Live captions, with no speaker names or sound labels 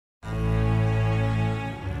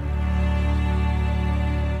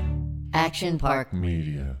Action Park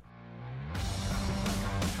Media.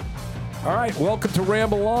 All right, welcome to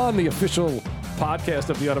Ramble On, the official podcast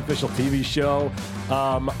of the unofficial TV show.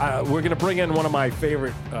 We're going to bring in one of my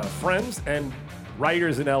favorite friends and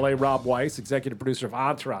writers in LA, Rob Weiss, executive producer of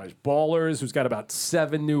Entourage, Ballers, who's got about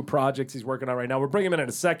 7 new projects he's working on right now. We'll bring him in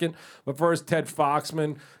a second, but first, Ted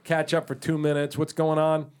Foxman, catch up for 2 minutes. What's going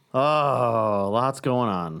on? Oh, lots going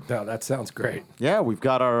on. Oh, that sounds great. Yeah, we've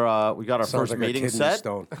got our first like meeting set.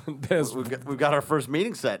 We've got our first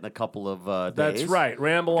meeting set in a couple of days. That's right.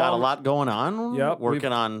 Ramble got On. a lot going on. Yep,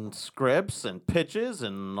 working on scripts and pitches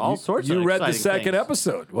and all sorts. You of read the exciting second things.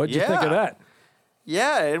 episode. What'd you think of that?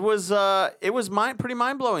 Yeah, it was pretty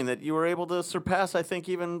mind blowing that you were able to surpass, I think,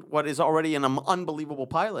 even what is already an unbelievable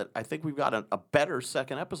pilot. I think we've got a better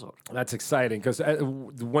second episode. That's exciting because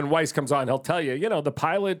when Weiss comes on, he'll tell you, the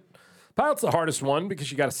pilot's the hardest one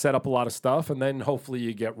because you got to set up a lot of stuff and then hopefully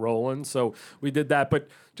you get rolling. So we did that, but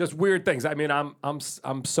just weird things. I mean, I'm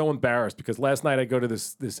so embarrassed because last night I go to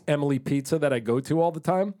this Emily Pizza that I go to all the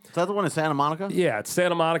time. Is that the one in Santa Monica? Yeah, it's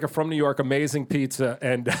Santa Monica from New York, amazing pizza,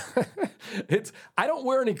 and I don't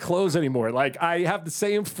wear any clothes anymore. Like I have the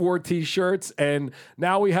same 4 T-shirts, and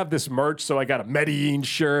now we have this merch. So I got a Medellin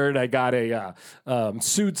shirt, I got a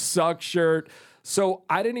Suits Suck shirt. So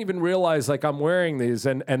I didn't even realize like I'm wearing these,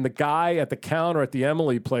 and the guy at the counter at the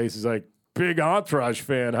Emily place is like, big Entourage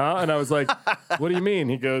fan, huh? And I was like, what do you mean?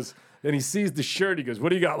 He goes, and he sees the shirt. He goes, what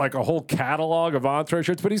do you got? Like a whole catalog of Entourage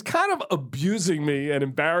shirts? But he's kind of abusing me and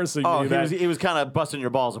embarrassing me. He was kind of busting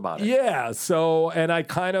your balls about it. Yeah. So, and I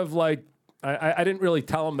kind of like, I didn't really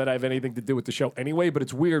tell him that I have anything to do with the show anyway, but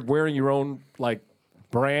it's weird wearing your own like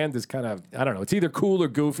brand is kind of, I don't know. It's either cool or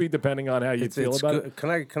goofy depending on how you feel about it.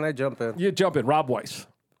 Can I jump in? You jump in. Rob Weiss.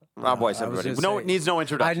 Rob Weiss, everybody. It needs no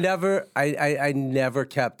introduction. I never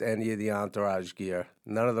kept any of the Entourage gear,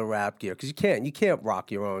 none of the rap gear, because you can't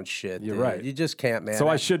rock your own shit. You're dude. right. You just can't, man. So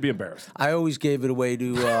I should be embarrassed. I always gave it away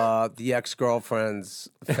to the ex-girlfriend's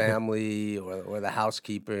family or the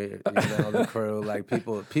housekeeper, the crew. Like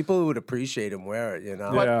people who would appreciate him wear it,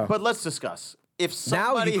 But let's discuss. If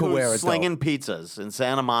somebody who's slinging pizzas in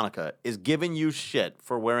Santa Monica is giving you shit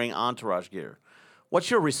for wearing Entourage gear,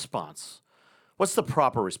 what's your response? What's the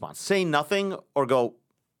proper response? Say nothing or go.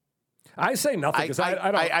 I say nothing because I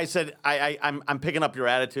don't. I said I'm picking up your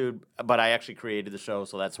attitude, but I actually created the show,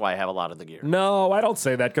 so that's why I have a lot of the gear. No, I don't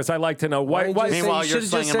say that because I like to know why. Meanwhile, you're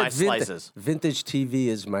slinging my slices. Vintage TV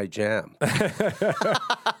is my jam.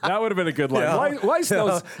 That would have been a good line. Why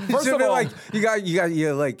knows? First of all, like you got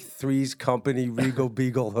your like Three's Company Regal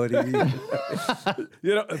Beagle hoodie.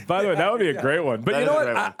 By the way, that would be a great one. But you know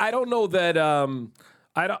what? I don't know that.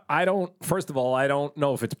 I don't. First of all, I don't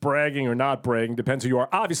know if it's bragging or not bragging. Depends who you are.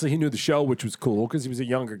 Obviously, he knew the show, which was cool because he was a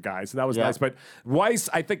younger guy, so that was nice. But Weiss,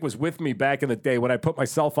 I think, was with me back in the day when I put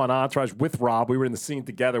myself on Entourage with Rob. We were in the scene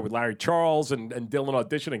together with Larry Charles and Dylan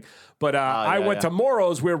auditioning. But I went to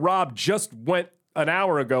Moro's where Rob just went an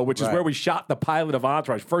hour ago, which is where we shot the pilot of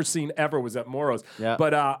Entourage. First scene ever was at Moro's. Yeah.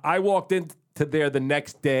 But I walked into there the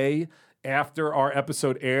next day after our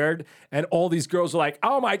episode aired, and all these girls were like,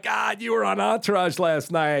 oh my God, you were on Entourage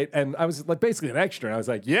last night. And I was like basically an extra. And I was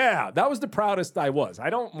like, yeah, that was the proudest I was.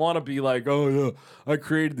 I don't want to be like, oh yeah, I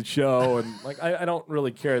created the show. And like, I don't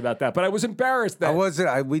really care about that. But I was embarrassed that.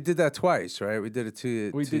 We did that twice, right? We did it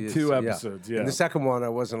two. We did 2 episodes, yeah. And the second one, I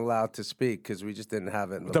wasn't allowed to speak because we just didn't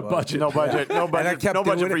have it in the budget. No budget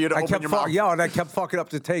for you to open your mouth. Yeah, and I kept fucking up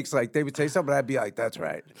the takes. Like they would say something, I'd be like, that's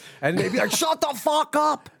right. And they'd be like, shut the fuck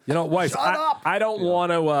up. You know, Weiss, I don't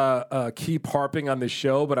want to keep harping on this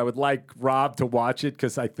show, but I would like Rob to watch it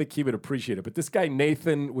because I think he would appreciate it. But this guy,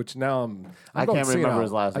 Nathan, which now I can't remember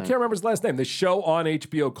his last name. I can't remember his last name. The show on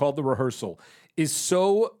HBO called The Rehearsal is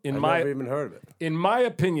so, I've never even heard of it. In my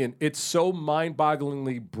opinion, it's so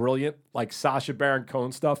mind-bogglingly brilliant, like Sacha Baron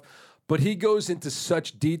Cohen stuff. But he goes into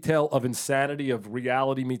such detail of insanity, of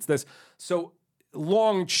reality meets this. So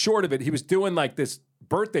long short of it, he was doing like this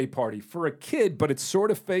birthday party for a kid, but it's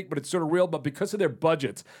sort of fake, but it's sort of real. But because of their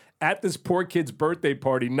budgets, at this poor kid's birthday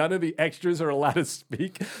party, none of the extras are allowed to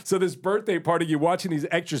speak. So this birthday party, you're watching these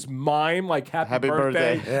extras mime like happy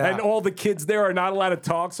birthday. Yeah. And all the kids there are not allowed to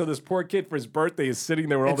talk. So this poor kid for his birthday is sitting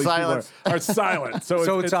there where all these people are silent.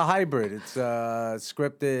 So it's a hybrid. It's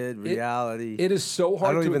scripted reality. It is so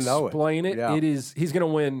hard to explain it. Yeah. It is. He's going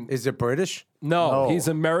to win. Is it British? No, he's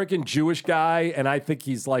American Jewish guy, and I think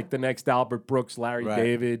he's like the next Albert Brooks, Larry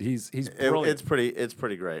David. He's brilliant. It's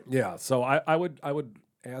pretty great. Yeah, so I would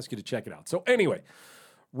ask you to check it out. So anyway,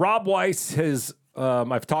 Rob Weiss has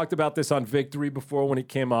I've talked about this on Victory before when he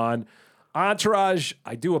came on. Entourage,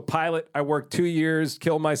 I do a pilot. I work 2 years,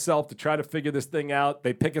 kill myself to try to figure this thing out.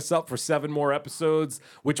 They pick us up for 7 more episodes,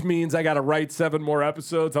 which means I got to write 7 more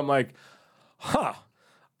episodes. I'm like, I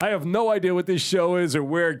have no idea what this show is or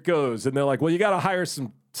where it goes. And they're like, well, you got to hire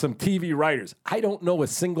some TV writers. I don't know a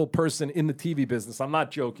single person in the TV business. I'm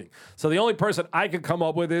not joking. So the only person I could come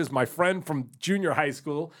up with is my friend from junior high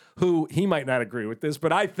school, who he might not agree with this,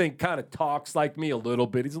 but I think kind of talks like me a little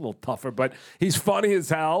bit. He's a little tougher, but he's funny as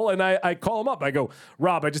hell. And I call him up. I go,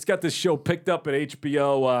 Rob, I just got this show picked up at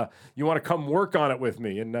HBO. You want to come work on it with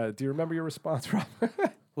me? And do you remember your response, Rob?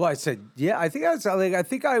 Well, I said, yeah. I think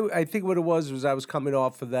what it was I was coming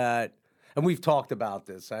off of that. And we've talked about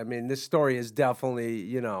this. I mean, this story is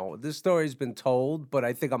definitely, this story's been told, but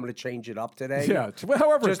I think I'm going to change it up today. Yeah,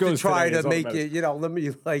 however just it goes to try today to make it, let me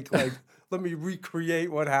let me recreate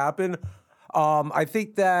what happened. I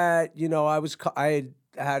think that, I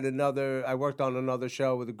worked on another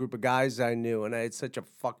show with a group of guys I knew, and I had such a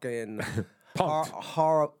fucking punked.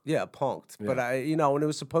 Punked. Yeah. But and it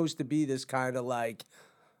was supposed to be this kind of like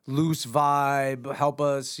loose vibe, help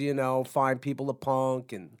us, find people to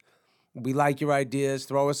punk, and we like your ideas,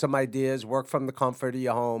 throw us some ideas, work from the comfort of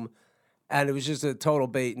your home. And it was just a total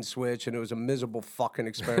bait and switch, and it was a miserable fucking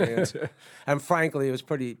experience. And frankly, it was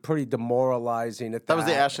pretty demoralizing at that. That was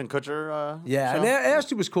the Ashton Kutcher show? And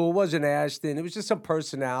Ashton was cool. It wasn't Ashton. It was just some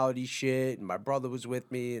personality shit, and my brother was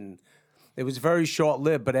with me, and it was very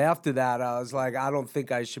short-lived. But after that, I was like, I don't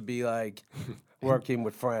think I should be, like, working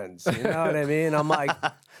with friends. You know what I mean? I'm like,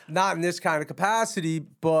 not in this kind of capacity,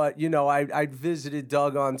 but, I visited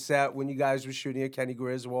Doug on set when you guys were shooting at Kenny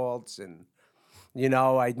Griswold's, and,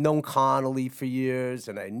 I'd known Connolly for years,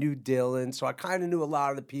 and I knew Dylan, so I kind of knew a lot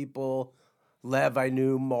of the people. Lev, I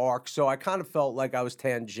knew, Mark, so I kind of felt like I was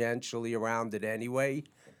tangentially around it anyway.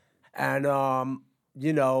 And,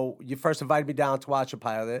 you first invited me down to watch a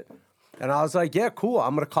pilot, and I was like, yeah, cool,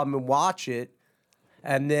 I'm going to come and watch it.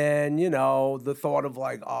 And then, the thought of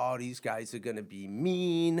like, oh, these guys are going to be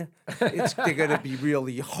mean. They're going to be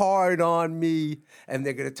really hard on me. And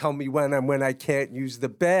they're going to tell me when I can't use the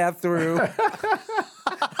bathroom.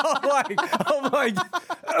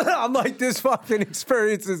 I'm like, this fucking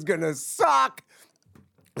experience is going to suck.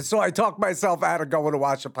 So I talked myself out of going to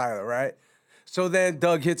watch the pilot, right? So then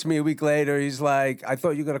Doug hits me a week later. He's like, I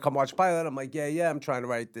thought you were going to come watch the pilot. I'm like, yeah, I'm trying to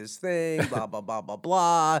write this thing, blah, blah, blah, blah,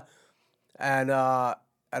 blah. And I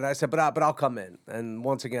said, but I'll come in. And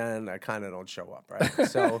once again, I kind of don't show up, right?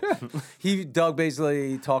 So Doug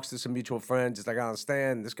basically talks to some mutual friends. He's like, I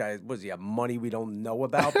understand. This guy, what does he have money we don't know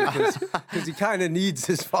about? Because he kind of needs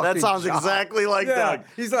his fucking That sounds job. exactly like Doug.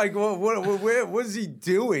 He's like, well, what is he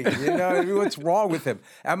doing? What's wrong with him?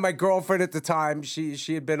 And my girlfriend at the time,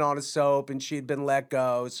 she had been on a soap and she had been let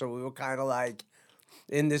go. So we were kind of like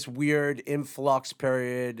in this weird influx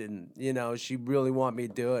period. And, she really wanted me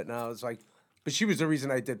to do it. And I was like, but she was the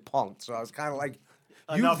reason I did Punked. So I was kind of like,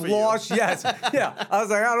 you've lost. Yes. Yeah. I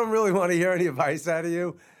was like, I don't really want to hear any advice out of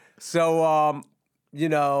you. So,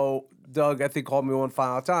 Doug, I think, called me one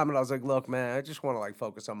final time. And I was like, look, man, I just want to like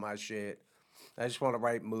focus on my shit. I just want to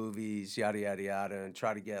write movies, yada, yada, yada, and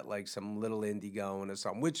try to get like some little indie going or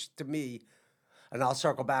something, which to me, and I'll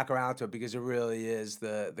circle back around to it because it really is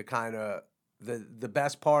the kind of, the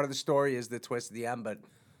best part of the story is the twist at the end. But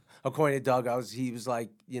according to Doug, he was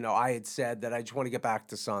like, I had said that I just want to get back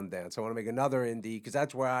to Sundance. I want to make another indie because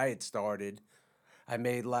that's where I had started. I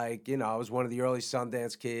made I was one of the early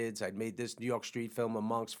Sundance kids. I'd made this New York street film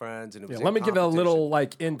amongst friends, and it was let me give a little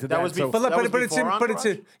into that. That was before Entourage?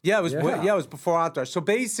 It was before Entourage. So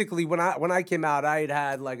basically, when I came out, I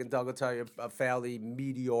had and Doug will tell you, a fairly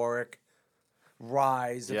meteoric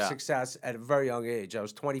rise of success at a very young age. I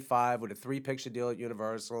was 25 with a 3-picture deal at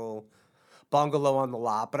Universal. Bungalow on the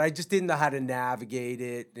lot, but I just didn't know how to navigate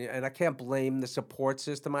it, and I can't blame the support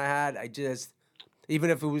system I had. I just, even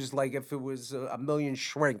if it was a million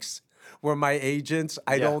shrinks were my agents,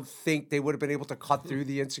 I don't think they would have been able to cut through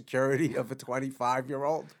the insecurity of a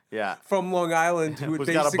 25-year-old from Long Island who had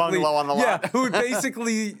got a bungalow on the lot. who had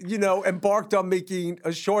basically, embarked on making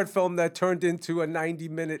a short film that turned into a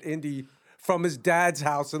 90-minute indie from his dad's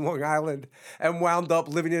house in Long Island and wound up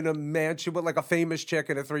living in a mansion with a famous chick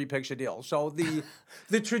and a 3-picture deal. So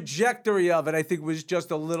the trajectory of it, I think, was just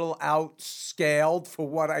a little outscaled for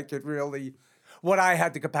what I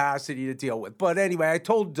had the capacity to deal with. But anyway, I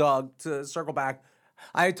told Doug, to circle back,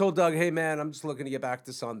 I told Doug, hey man, I'm just looking to get back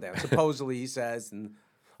to Sundance. Supposedly he says, and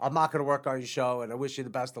I'm not going to work on your show and I wish you the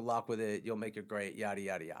best of luck with it. You'll make it great, yada,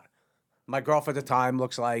 yada, yada. My girlfriend at the time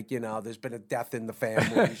looks like, there's been a death in the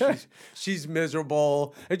family. She's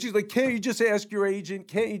miserable. And she's like, can't you just ask your agent?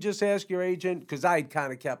 Can't you just ask your agent? Because I'd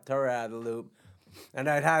kind of kept her out of the loop. And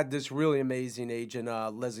I'd had this really amazing agent,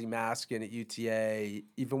 Leslie Maskin at UTA,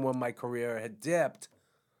 even when my career had dipped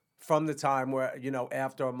from the time where,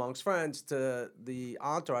 after Amongst Friends to the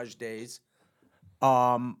Entourage days,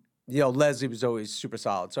 Leslie was always super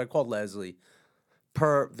solid. So I called Leslie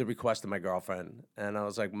per the request of my girlfriend. And I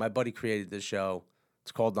was like, my buddy created this show.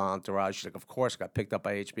 It's called Entourage. She's like, of course, got picked up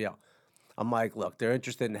by HBO. I'm like, look, they're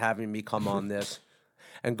interested in having me come on this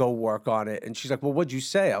and go work on it. And she's like, well, what'd you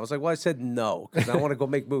say? I was like, well, I said no, because I want to go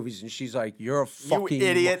make movies. And she's like, you're a fucking... You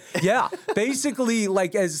idiot. Yeah. Basically,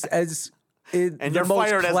 like, and you're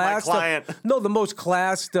fired as my client. The most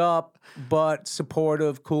classed up but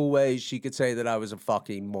supportive, cool way she could say that I was a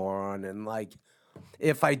fucking moron. And, like,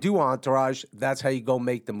 if I do Entourage, that's how you go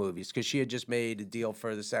make the movies. Because she had just made a deal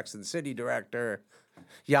for the Sex and the City director,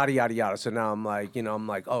 yada, yada, yada. So now I'm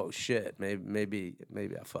like, oh, shit, maybe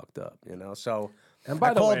I fucked up, So... And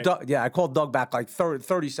by the way, I called Doug back like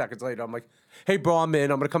 30 seconds later. I'm like, hey, bro, I'm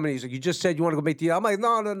in. I'm going to come in. He's like, you just said you want to go make the... I'm like,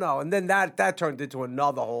 no. And then that turned into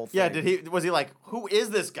another whole thing. Yeah, was he like, who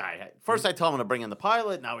is this guy? First I told him to bring in the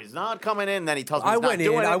pilot. Now he's not coming in. Then he tells me he's not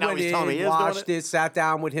doing it. Now he's telling me he is doing it. Watched it, sat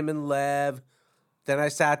down with him and Lev. Then I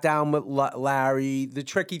sat down with Larry. The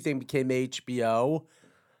tricky thing became HBO.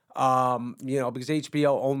 Because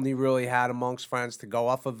HBO only really had Amongst Friends to go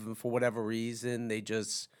off of, and for whatever reason, they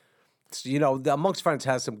just... the Amongst Friends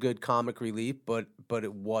has some good comic relief, but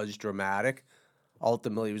it was dramatic.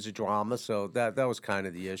 Ultimately, it was a drama, so that was kind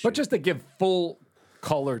of the issue. But just to give full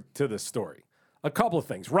color to the story, a couple of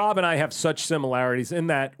things. Rob and I have such similarities in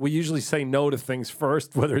that we usually say no to things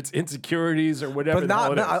first, whether it's insecurities or whatever. But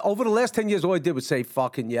not over the last 10 years, all I did was say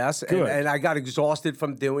fucking yes, and I got exhausted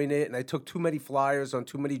from doing it, and I took too many flyers on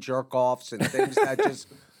too many jerk-offs and things that just...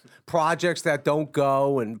 projects that don't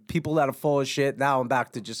go and people that are full of shit. Now I'm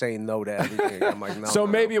back to just saying no to everything. I'm like, no. So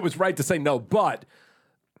maybe it was right to say no, but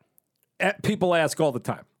people ask all the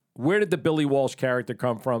time, where did the Billy Walsh character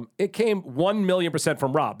come from? It came 1,000,000%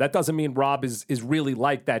 from Rob. That doesn't mean Rob is really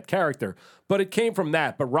like that character, but it came from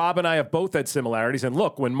that. But Rob and I have both had similarities. And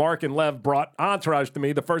look, when Mark and Lev brought Entourage to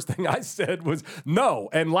me, the first thing I said was no.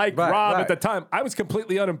 And like Rob at the time, I was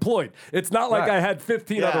completely unemployed. It's not like I had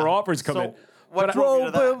 15 other offers come in. But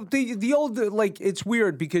the old, like, it's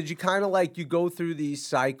weird because you kind of like, you go through these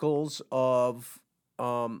cycles of,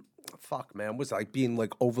 was like being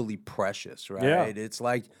like overly precious, right? Yeah. It's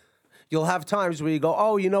like, you'll have times where you go,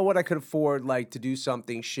 oh, you know what? I could afford like to do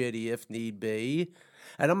something shitty if need be.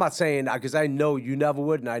 And I'm not saying, because I know you never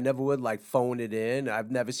would, and I never would like phone it in.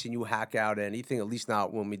 I've never seen you hack out anything, at least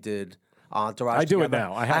not when we did Entourage. I do it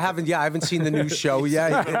now. I haven't seen the new show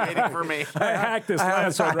yet. Waiting for me. I hacked this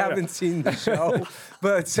last one. I haven't seen the show,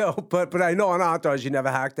 but I know on Entourage you never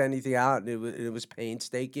hacked anything out, and it was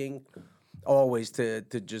painstaking, always to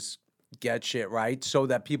just get shit right, so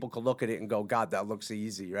that people could look at it and go, God, that looks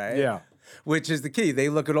easy, right? Yeah. Which is the key. They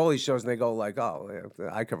look at all these shows and they go like, oh,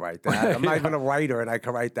 I could write that. I'm not even a writer, and I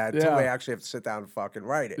could write that until they actually have to sit down and fucking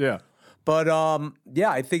write it. Yeah. But,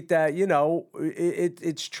 I think that,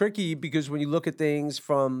 it's tricky because when you look at things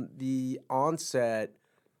from the onset,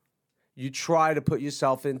 you try to put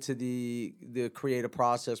yourself into the creative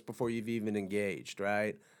process before you've even engaged,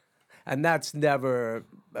 right? And that's never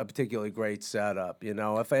a particularly great setup,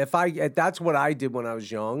 If that's what I did when I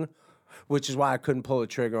was young, which is why I couldn't pull a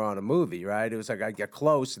trigger on a movie, right? It was like I'd get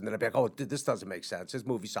close and then I'd be like, oh, this doesn't make sense. This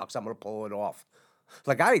movie sucks. I'm going to pull it off.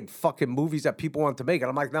 Like, I had fucking movies that people want to make, and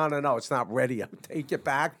I'm like, no, it's not ready. I'll take it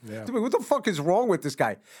back. Yeah. Dude, what the fuck is wrong with this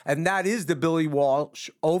guy? And that is the Billy Walsh,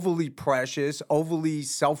 overly precious, overly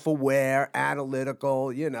self-aware,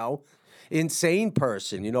 analytical, insane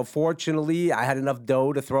person. Fortunately, I had enough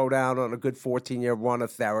dough to throw down on a good 14-year run of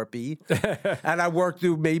therapy. And I worked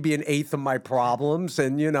through maybe an eighth of my problems.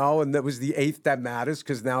 And, and that was the eighth that matters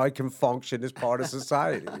because now I can function as part of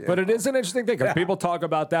society. But it is an interesting thing because people talk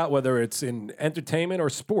about that, whether it's in entertainment or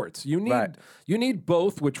sports. You need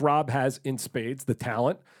both, which Rob has in spades, the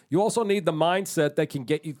talent. You also need the mindset that can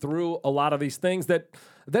get you through a lot of these things that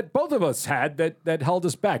both of us had that held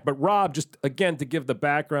us back. But Rob, just again, to give the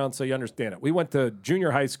background so you understand it, we went to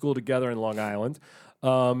junior high school together in Long Island.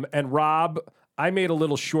 And Rob, I made a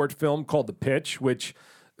little short film called The Pitch, which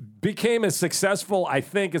became as successful, I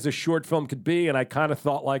think, as a short film could be. And I kind of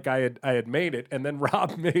thought like I had made it. And then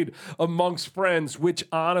Rob made Amongst Friends, which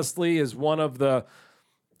honestly is one of the...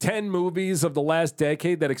 10 movies of the last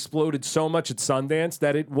decade that exploded so much at Sundance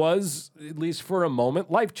that it was, at least for a moment,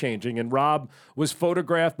 life-changing. And Rob was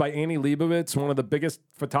photographed by Annie Leibovitz, one of the biggest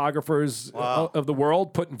photographers of the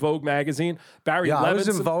world, put in Vogue magazine. Barry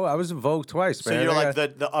Levinson. I was in Vogue twice, man. So you're like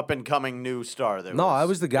the up-and-coming new star. No, I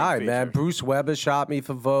was the guy, man. Bruce Weber shot me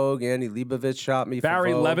for Vogue. Annie Leibovitz shot me for Vogue.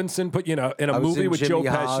 Barry Levinson put you in a movie with Joe Pesci.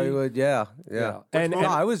 Hollywood, yeah. And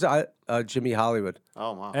I was Jimmy Hollywood.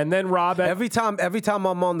 Oh wow! And then Rob. Every time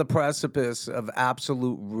I'm on the precipice of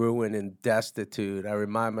absolute ruin and destitute, I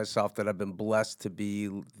remind myself that I've been blessed to be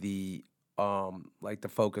the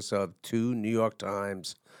focus of 2 New York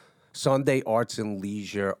Times Sunday Arts and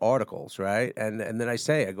Leisure articles, right? And then I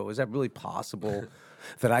go, is that really possible?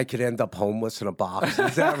 That I could end up homeless in a box?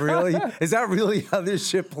 Is that really how this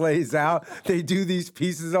shit plays out? They do these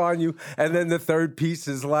pieces on you, and then the third piece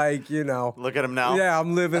is like, look at him now. Yeah,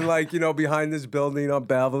 I'm living like, behind this building on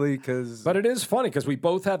Beverly. But it is funny because we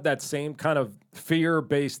both have that same kind of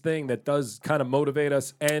fear-based thing that does kind of motivate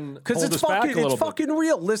us and hold us back a little bit. It's fucking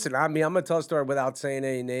real. Listen, I'm gonna tell a story without saying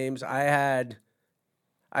any names.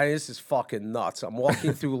 This is fucking nuts. I'm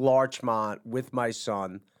walking through Larchmont with my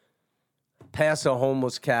son. Pass a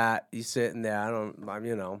homeless cat. He's sitting there.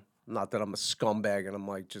 Not that I'm a scumbag and I'm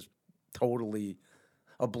like just totally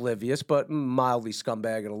oblivious, but mildly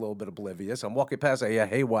scumbag and a little bit oblivious. I'm walking past. I hear,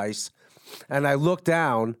 "Hey, Weiss," and I look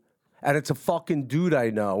down, and it's a fucking dude I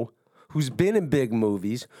know who's been in big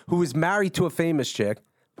movies, who is married to a famous chick,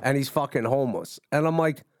 and he's fucking homeless. And I'm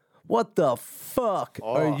like, what the fuck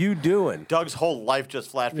are you doing? Doug's whole life just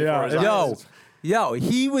flashed before his eyes. Yo,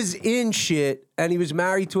 he was in shit, and he was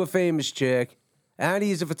married to a famous chick, and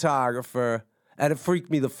he's a photographer, and it freaked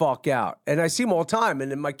me the fuck out. And I see him all the time, and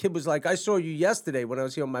then my kid was like, "I saw you yesterday when I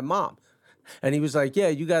was here with my mom." And he was like, "Yeah,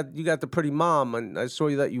 you got the pretty mom, and I saw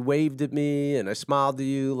you that you waved at me, and I smiled to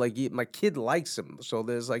you." Like, my kid likes him. So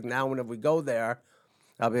there's like, now whenever we go there,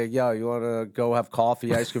 I'll be like, "Yo, you want to go have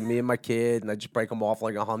coffee, ice cream, me and my kid?" And I just break them off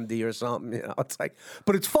like a Hyundai or something. It's like,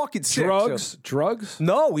 but it's fucking sick. Drugs?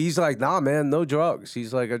 No, he's like, "Nah, man, no drugs."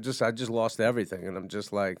 He's like, I just lost everything. And I'm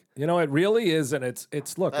just like, it really is. And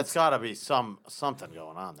it's look. That's got to be something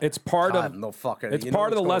going on there. It's part of It's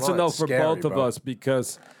part of the lesson, though, for both of us,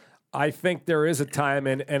 because I think there is a time,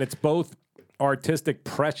 and it's both artistic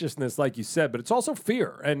preciousness, like you said, but it's also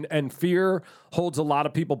fear. And fear holds a lot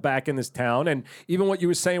of people back in this town. And even what you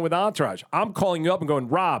were saying with Entourage, I'm calling you up and going,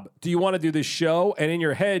 "Rob, do you want to do this show?" And in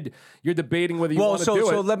your head, you're debating whether you want to do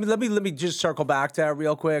it. So let me just circle back to that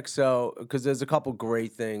real quick. So, because there's a couple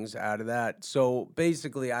great things out of that. So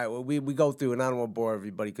basically, we go through, and I don't want to bore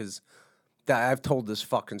everybody because I've told this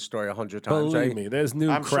fucking story 100 times. Believe me, there's new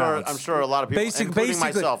crowds. I'm sure a lot of people, including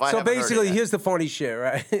myself. So basically, here's the funny shit,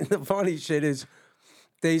 right? The funny shit is,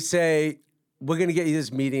 they say, "We're gonna get you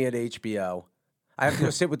this meeting at HBO." I have to go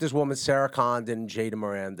sit with this woman, Sarah Condon, and Jada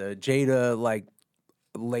Miranda. Jada, like,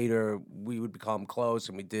 later we would become close,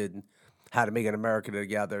 and we did How to Make an America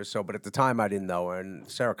together. So, but at the time I didn't know her, and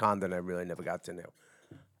Sarah Condon I really never got to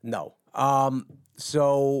know.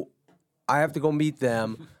 So I have to go meet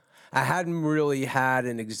them. I hadn't really had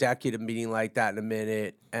an executive meeting like that in a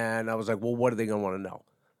minute, and I was like, well, what are they going to want to know?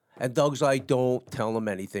 And Doug's like, don't tell them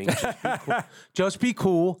anything. Just be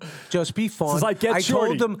cool. Just be fun. It's like, get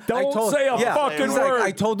shorty. Don't say a fucking word. Like,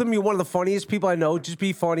 I told them you're one of the funniest people I know. Just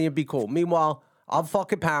be funny and be cool. Meanwhile, I'm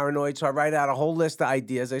fucking paranoid, so I write out a whole list of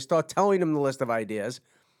ideas. I start telling them the list of ideas.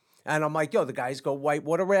 And I'm like, yo, the guys go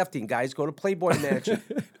whitewater rafting. Guys go to Playboy Mansion.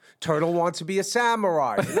 Turtle wants to be a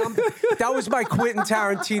samurai. That was my Quentin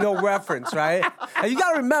Tarantino reference, right? And you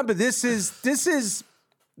got to remember, this is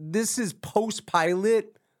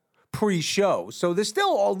post-pilot, pre-show. So there's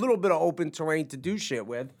still a little bit of open terrain to do shit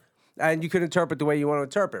with. And you can interpret the way you want to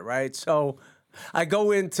interpret, right? So I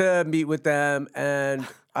go in to meet with them, and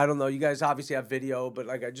I don't know, you guys obviously have video, but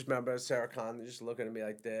like I just remember Sarah Condon just looking at me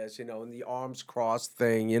like this, and the arms crossed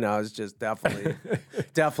thing, it's just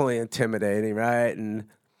definitely intimidating, right? And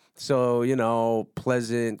so,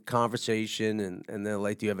 pleasant conversation, and they're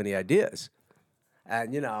like, do you have any ideas?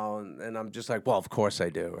 And, and I'm just like, well, of course I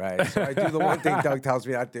do, right? So I do the one thing Doug tells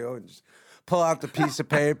me not to do, and just pull out the piece of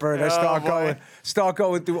paper, and I start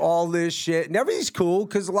going through all this shit. And everything's cool,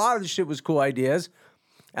 because a lot of the shit was cool ideas.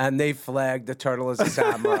 And they flagged the turtle as a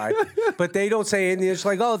samurai. But they don't say anything. It's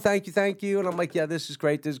like, oh, thank you. And I'm like, yeah, this is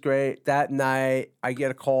great. That night, I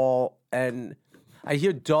get a call, and I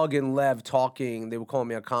hear Doug and Lev talking. They were calling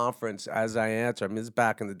me a conference as I answer. I mean, this is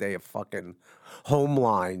back in the day of fucking home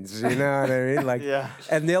lines. You know what I mean? Like, yeah.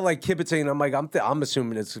 And they're like kibitzing. I'm like, I'm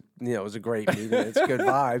assuming it's, it was a great meeting. It's good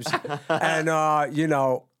vibes. And,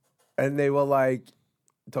 and they were like,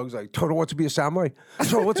 Doug's like, Turtle wants to be a samurai.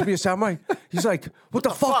 Turtle wants to be a samurai. He's like, what the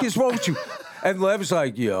fuck is wrong with you? And Lev's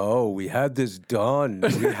like, yo, we had this done.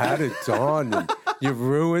 We had it done. And you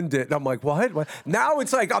ruined it. And I'm like, what? Now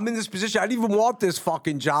it's like I'm in this position. I didn't even want this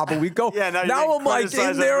fucking job a week ago. Now I'm like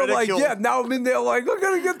in there, like, now I'm in there, like, I'm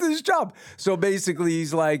going to get this job. So basically,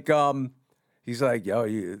 he's like, yo,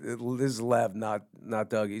 this is Lev, not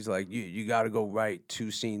Doug. He's like, you got to go write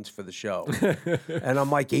 2 scenes for the show. And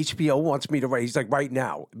I'm like, HBO wants me to write. He's like, right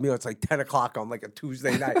now. It's like 10 o'clock on like a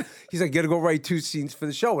Tuesday night. He's like, got to go write 2 scenes for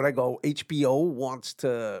the show. And I go, HBO wants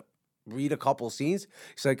to read a couple scenes?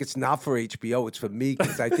 He's like, it's not for HBO. It's for me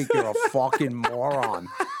because I think you're a fucking moron.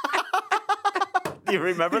 You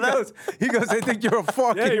remember that? He goes, I think you're a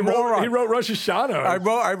fucking moron. He wrote Rosh Hashanah.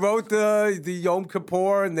 I wrote the Yom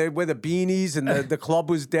Kippur, and they wear the beanies, and the club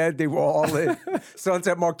was dead. They were all in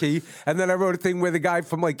Sunset Marquee. And then I wrote a thing where the guy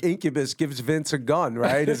from like Incubus gives Vince a gun,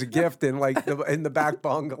 right, as a gift in like in the back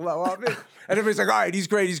bungalow of it. And everybody's like, all right, he's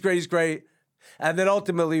great. And then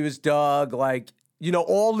ultimately it was Doug. Like,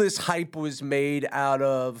 all this hype was made out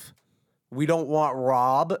of we don't want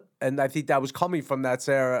Rob, and I think that was coming from that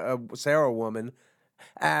Sarah woman.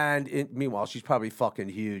 And meanwhile, she's probably fucking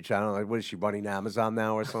huge. I don't know. What is she running Amazon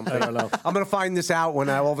now or something? I don't know. I'm going to find this out when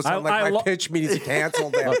all of a sudden my pitch meeting's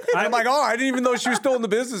canceled. I'm like, I didn't even know she was still in the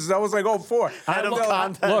business. I was like, 4.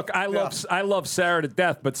 I love Sarah to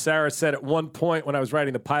death, but Sarah said at one point when I was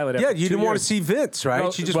writing the pilot, you didn't want to see Vince, right?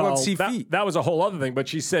 No, she just wanted to see feet. That was a whole other thing. But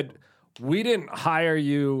she said, we didn't hire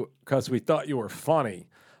you because we thought you were funny.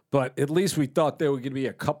 But at least we thought there were going to be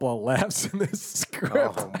a couple of laughs in this script.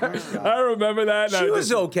 Oh, I remember that. She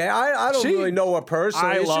was okay. I don't really know her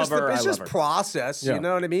personally. It's just process. Yeah. You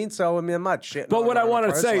know what I mean? So, I'm not shitting. But what I wanted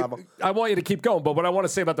to say, I want you to keep going. But what I want to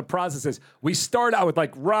say about the process is we start out with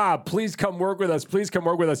like, Rob, please come work with us. Please come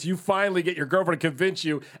work with us. You finally get your girlfriend to convince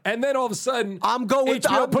you. And then all of a sudden,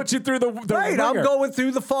 HBO puts you through the right, ringer. I'm going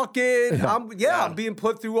through the fucking, I'm being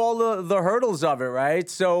put through all the hurdles of it, right?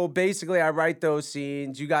 So basically, I write those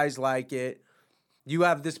scenes. You guys like it. You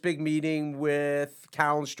have this big meeting with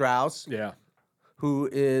Carolyn Strauss, who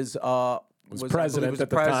is was president at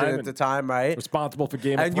the time, right? Responsible for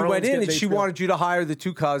Game of Thrones. And you went in, and she wanted you to hire the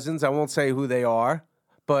 2 cousins. I won't say who they are,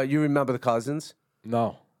 but you remember the cousins?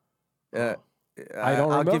 No, I don't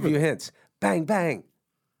remember. I'll give you hints. Bang bang.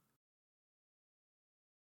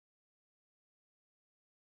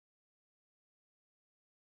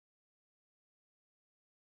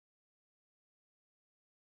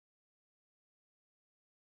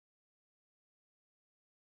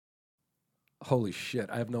 Holy shit.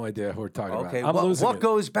 I have no idea who we're talking about. I'm losing what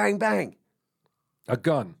goes bang, bang? A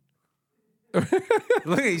gun.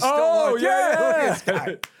 Look, he's still look at this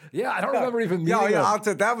guy. I don't remember even meeting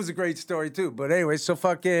him. That was a great story, too. But anyway, so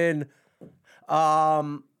fucking,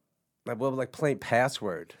 like playing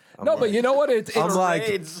password. But you know what? I'm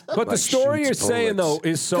like, but the story you're saying, though,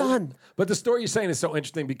 is so, but the story you're saying is so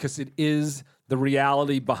interesting because it is the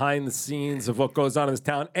reality behind the scenes of what goes on in this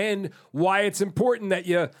town and why it's important that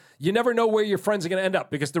you never know where your friends are going to end up,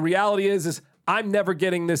 because the reality is I'm never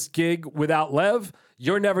getting this gig without Lev.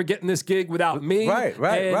 You're never getting this gig without me. Right.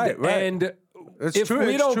 And if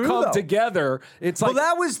we don't come together, it's like...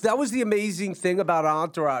 Well, that was the amazing thing about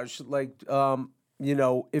Entourage. Like,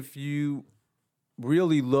 if you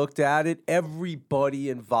really looked at it, everybody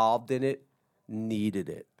involved in it needed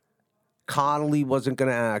it. Connolly wasn't going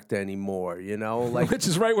to act anymore, which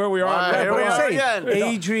is right where we are.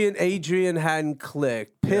 Adrian hadn't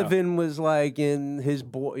clicked. Piven was like in his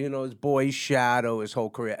boy's shadow his whole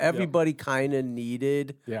career. Everybody kind of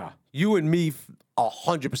needed. Yeah, you and me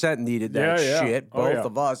 100% needed that shit. Both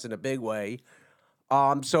of us in a big way.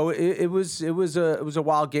 So it was a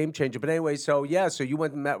wild game changer. But anyway, so you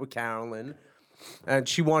went and met with Carolyn. And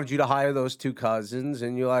she wanted you to hire those 2 cousins,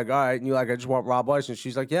 and you're like, all right. And you're like, I just want Rob Weiss. And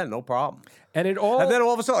she's like, yeah, no problem. And then all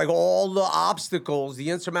of a sudden, like all the obstacles, the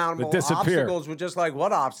insurmountable obstacles were just like,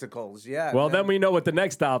 what obstacles? Yeah. Well, then we know what the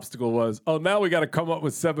next obstacle was. Oh, now we got to come up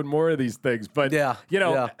with 7 more of these things. But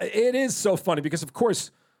it is so funny because, of course,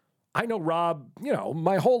 I know Rob,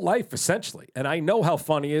 my whole life essentially, and I know how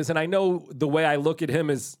funny he is, and I know the way I look at him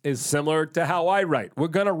is similar to how I write. We're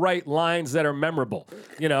gonna write lines that are memorable.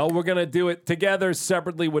 We're gonna do it together,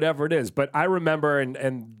 separately, whatever it is. But I remember,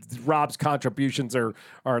 and Rob's contributions are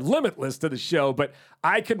limitless to the show. But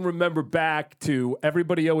I can remember back to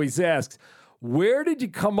everybody always asks, where did you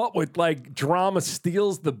come up with like drama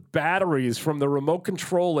steals the batteries from the remote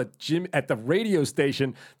control at the radio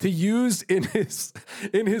station to use in his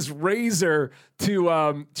razor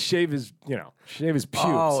to shave his pubes?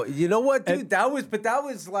 Oh, you know what, dude? That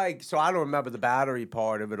was like, so I don't remember the battery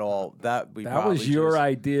part of it all. That was your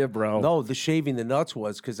idea, bro. No, the shaving the nuts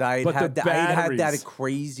was because I had that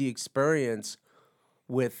crazy experience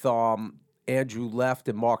with Andrew Left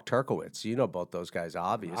and Mark Turkowitz. You know both those guys,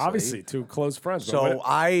 obviously. Obviously, two close friends. So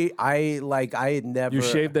I had never. You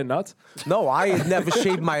shaved their nuts? No, I had never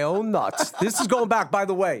shaved my own nuts. This is going back, by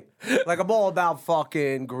the way. Like, I'm all about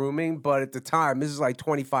fucking grooming, but at the time, this is like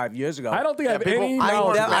 25 years ago. I don't think I have any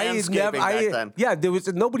knowledge. There was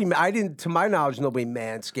nobody. I didn't, to my knowledge, nobody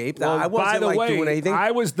manscaped. Well, I wasn't doing anything.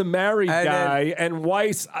 I was the married guy, and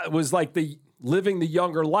Weiss was like living the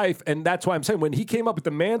younger life, and that's why I'm saying when he came up with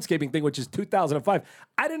the manscaping thing, which is 2005,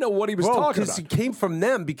 I didn't know what he was talking about. Because it came from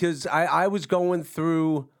them, because I was going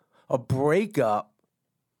through a breakup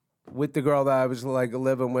with the girl that I was like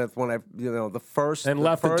living with when the first and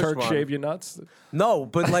Left the Turk one. Shave your nuts. No,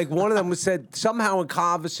 but like one of them said somehow in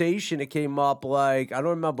conversation it came up, like I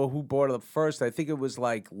don't remember who brought it up first. I think it was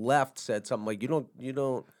like Left said something like you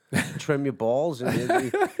don't trim your balls,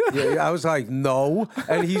 and I was like, no,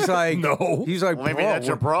 and he's like, no, he's like, well, maybe that's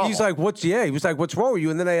your problem. He's like, he was like, what's wrong with you?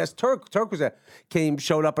 And then I asked Turk was there,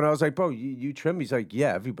 showed up, and I was like, bro, you trim? He's like,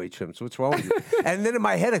 yeah, everybody trims. What's wrong with you? And then in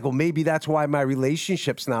my head I go, maybe that's why my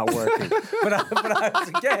relationship's not working. but I was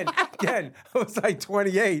again, I was like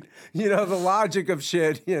 28. The logic of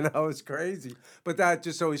shit, is crazy. But that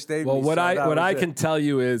just always stayed. Well, what I can tell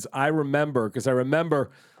you is I remember.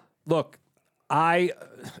 Look.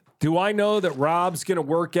 Do I know that Rob's going to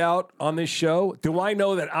work out on this show? Do I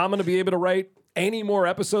know that I'm going to be able to write any more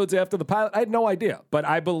episodes after the pilot? I had no idea, but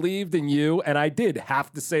I believed in you, and I did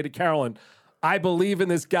have to say to Carolyn, I believe in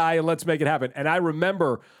this guy, and let's make it happen. And I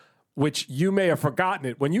remember, which you may have forgotten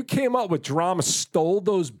it, when you came up with Drama stole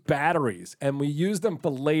those batteries, and we used them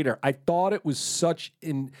for later, I thought it was such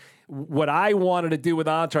what I wanted to do with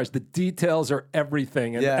Entourage. The details are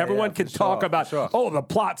everything. And everyone can talk about, the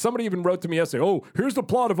plot. Somebody even wrote to me yesterday, here's the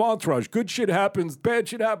plot of Entourage. Good shit happens, bad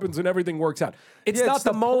shit happens, and everything works out. It's not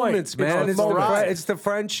the moments, man. It's the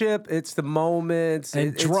friendship. It's the moments.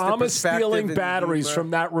 And Drama stealing batteries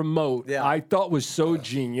from that remote, I thought was so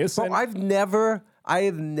genius. But I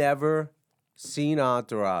have never seen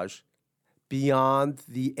Entourage beyond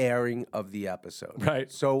the airing of the episode.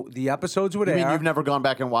 Right. So the episodes would air. You mean you've never gone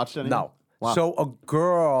back and watched any? No. Wow. So a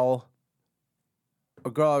girl I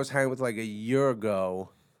was hanging with like a year ago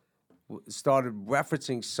started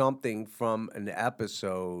referencing something from an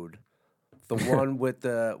episode. The one with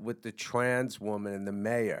the trans woman and the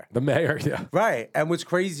mayor. The mayor, yeah. Right. And what's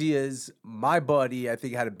crazy is my buddy, I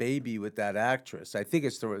think, had a baby with that actress. I think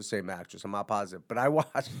it's the same actress. I'm not positive. But I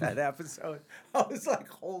watched that episode. I was like,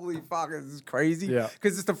 holy fuck, this is crazy. Yeah.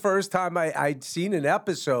 Because it's the first time I'd seen an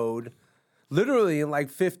episode literally in like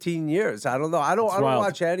 15 years. I don't know. I don't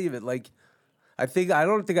watch any of it. Like, I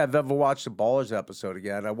don't think I've ever watched the Ballers episode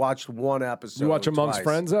again. I watched one episode. You watch Amongst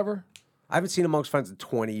Friends ever? I haven't seen Amongst Friends in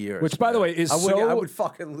 20 years. Which, by the way, is I would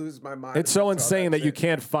fucking lose my mind. It's so insane that you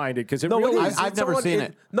can't find it because I've never seen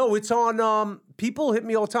it. No, it's on. People hit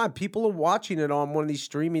me all the time. People are watching it on one of these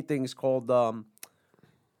streaming things called. I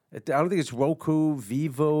don't think it's Roku,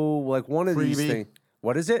 Vivo, like one of these things.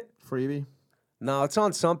 What is it? Freebie. No, it's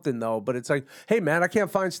on something though, but it's like, hey man, I can't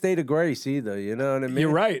find State of Grace either. You know what I mean? You're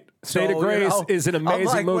right. State of Grace is an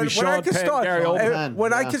amazing movie. Sean Penn, Gary Oldman.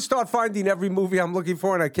 When I can start finding every movie I'm looking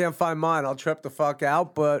for and I can't find mine, I'll trip the fuck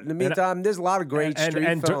out. But in the meantime, there's a lot of great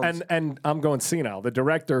street films. And I'm going senile. The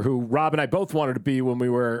director who Rob and I both wanted to be when we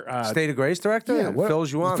were State of Grace director, Phil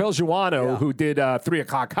Juano. Phil Juano, who did 3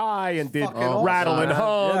 O'Clock High and did Rattle and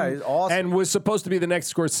Hum, yeah, he's awesome. and was supposed to be the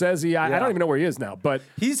next Scorsese. I don't even know where he is now, but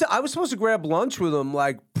I was supposed to grab lunch with him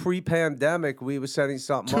like pre-pandemic. We were setting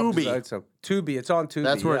something up. Tubi. It's on Tubi.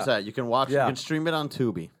 That's where it's at. You can watch it. You can stream it on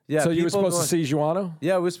Tubi. Yeah. So you were supposed to see Juano?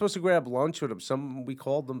 Yeah, we were supposed to grab lunch with him. We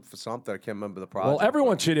called them for something. I can't remember the project. Well,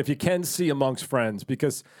 everyone should, if you can, see Amongst Friends,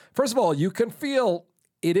 because first of all, you can feel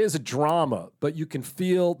it is a drama, but you can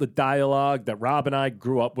feel the dialogue that Rob and I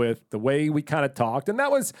grew up with, the way we kind of talked. And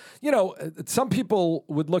that was, some people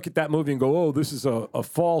would look at that movie and go, oh, this is a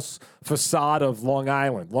false facade of Long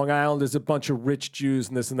Island. Long Island is a bunch of rich Jews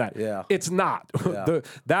and this and that. Yeah. It's not. Yeah.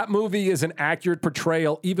 That movie is an accurate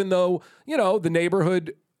portrayal, even though, the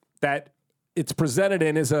neighborhood that it's presented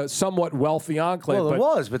in as a somewhat wealthy enclave. Well, it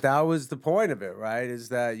was, but that was the point of it, right? Is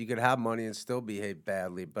that you could have money and still behave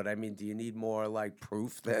badly. But I mean, do you need more like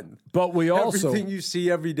proof than? But we also everything you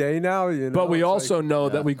see every day now. You know. But we also know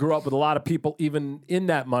that we grew up with a lot of people, even in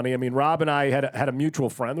that money. I mean, Rob and I had a mutual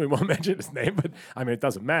friend. We won't mention his name, but I mean, it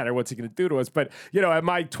doesn't matter. What's he going to do to us? But at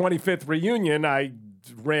my 25th reunion, I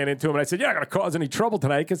ran into him and I said, "You're not going to cause any trouble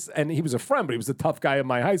tonight." And he was a friend, but he was the tough guy in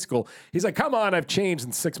my high school. He's like, "Come on, I've changed."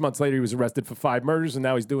 And 6 months later, he was arrested for 5 murders, and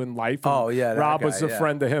now he's doing life. And Rob was a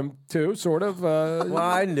friend to him too, sort of. Well,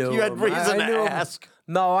 I knew you had reason to ask.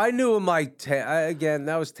 No, I knew him like again.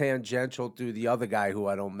 That was tangential to the other guy who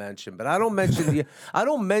I don't mention. But I don't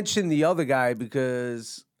mention the other guy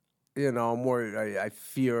because. I'm worried. I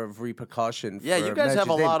fear of repercussion. Yeah, you guys have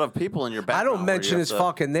a lot of people in your background. I don't mention his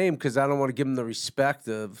fucking name because I don't want to give him the respect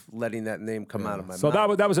of letting that name come out of my mouth. So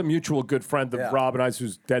that was a mutual good friend of Rob and I's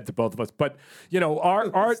who's dead to both of us. But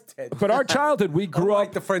our childhood, we grew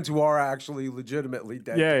up. The friends who are actually legitimately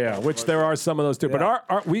dead. Yeah, which there are some of those too. Yeah.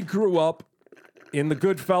 But we grew up in the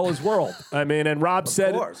Goodfellas world. I mean, and Rob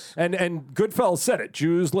said, and Goodfellas said it.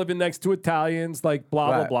 Jews living next to Italians, like blah,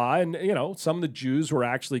 blah, blah. And, some of the Jews were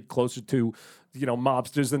actually closer to,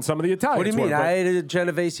 mobsters than some of the Italians. What do you mean? I had a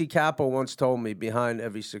Genovese capo once told me behind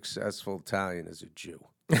every successful Italian is a Jew.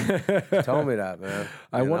 Told me that, man.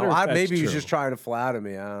 I wonder if that's maybe true. he was just trying to flatter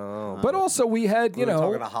me. I don't know. But also we had,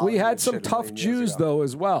 we had some tough Jews though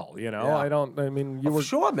as well. You were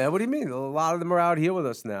sure, man. What do you mean? A lot of them are out here with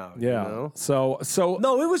us now. Yeah. So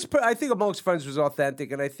no, it was. I think amongst friends was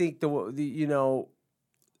authentic, and I think the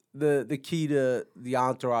key to the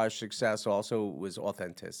entourage success also was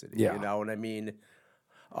authenticity. Yeah. And I mean.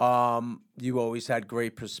 You always had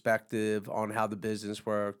great perspective on how the business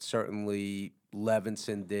worked. Certainly,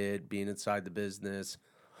 Levinson did, being inside the business.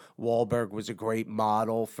 Wahlberg was a great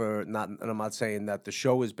model and I'm not saying that the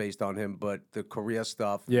show is based on him, but the career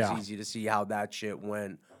stuff, it's easy to see how that shit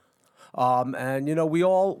went. And we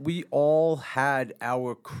all had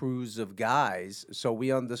our crews of guys, so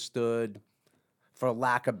we understood, for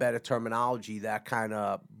lack of better terminology, that kind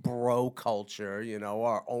of bro culture,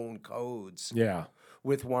 our own codes. Yeah.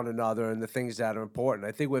 With one another and the things that are important.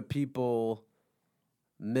 I think what people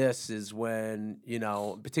miss is when,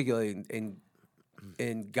 particularly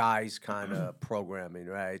in guys kind of programming,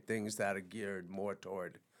 right? Things that are geared more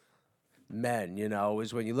toward men,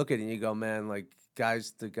 is when you look at it and you go, man, like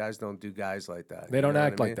the guys don't do guys like that. They don't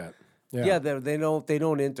act like that. Yeah, they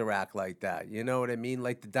don't interact like that. You know what I mean?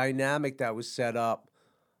 Like the dynamic that was set up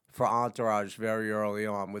for Entourage very early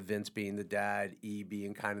on, with Vince being the dad, E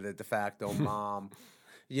being kind of the de facto mom.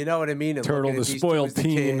 You know what I mean? And Turtle, the spoiled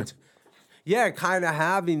teen. Yeah, kind of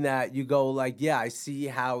having that, you go like, yeah, I see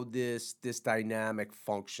how this dynamic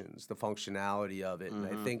functions, the functionality of it. Mm-hmm.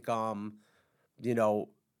 And I think,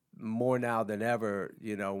 more now than ever,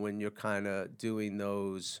 when you're kind of doing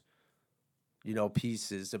those,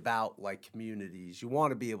 pieces about like communities, you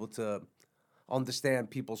want to be able to understand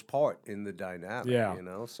people's part in the dynamic,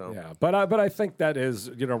 so. Yeah, but I think that is,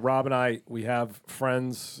 Rob and I, we have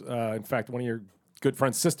friends. In fact, one of your good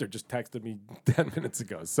friend's sister just texted me 10 minutes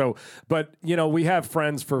ago. So, but we have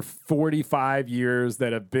friends for 45 years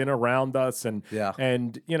that have been around us, and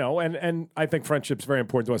I think friendship's very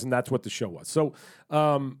important to us, and that's what the show was. So,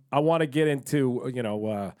 I want to get into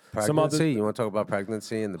some other. You want to talk about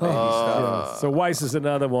pregnancy and the baby stuff? Yeah. So Weiss is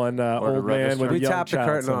another one, old man with a young child. We tapped the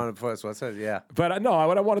curtain on it first. What's that? Yeah. But no,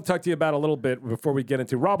 what I want to talk to you about a little bit before we get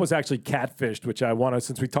into Rob was actually catfished, which I want to,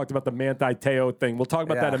 since we talked about the Manti Te'o thing, we'll talk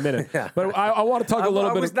about that in a minute. Yeah. But I want to talk a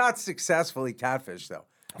little bit. I was not successfully catfished though.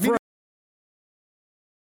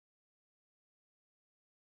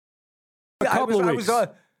 A couple of weeks.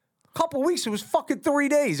 Couple weeks. It was fucking 3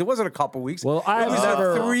 days. It wasn't a couple weeks. Well, it was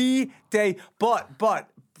a 3 day. But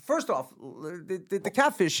first off, the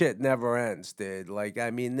catfish shit never ends, dude. Like,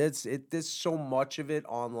 I mean, there's so much of it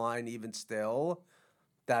online, even still.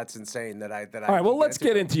 That's insane. All right. Well, let's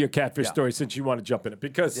get into your catfish story since you want to jump in it,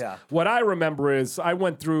 because what I remember is I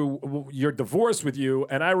went through your divorce with you,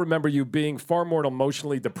 and I remember you being far more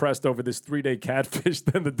emotionally depressed over this 3 day catfish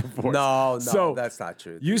than the divorce. No, that's not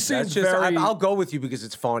true. You seem very. I'll go with you because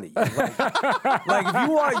it's funny. Like if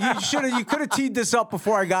you want, you could have teed this up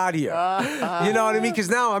before I got here. You know what I mean? Because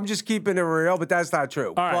now I'm just keeping it real, but that's not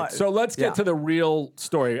true. All right. So let's get to the real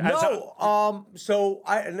story. And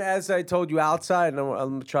as I told you outside, and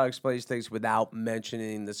I'm try to explain these things without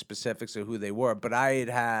mentioning the specifics of who they were, but I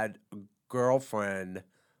had a girlfriend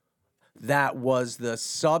that was the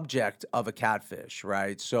subject of a catfish,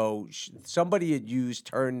 right? So somebody had used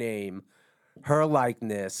her name, her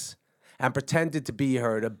likeness, and pretended to be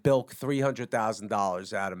her to bilk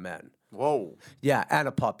 $300,000 out of men. Whoa. Yeah, and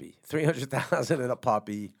a puppy. $300,000 and a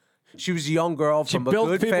puppy. She was a young girl from a built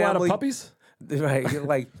good people family. out of puppies? Right,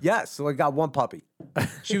 like, yes, so I got one puppy.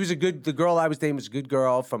 She was the girl I was dating was a good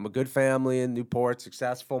girl from a good family in Newport,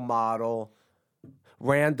 successful model.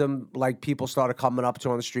 Random, like, people started coming up to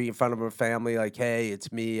her on the street in front of her family, like, hey,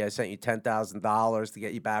 it's me. I sent you $10,000 to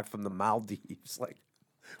get you back from the Maldives. Like,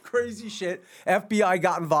 crazy shit. FBI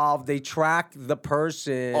got involved. They tracked the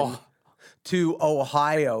person to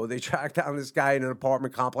Ohio. They tracked down this guy in an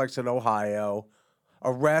apartment complex in Ohio.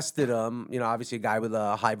 Arrested him, obviously a guy with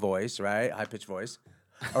a high voice, right? High-pitched voice.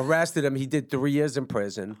 Arrested him. He did 3 years in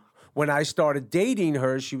prison. When I started dating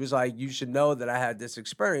her, she was like, you should know that I had this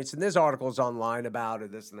experience. And there's articles online about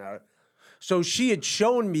it, this and that. So she had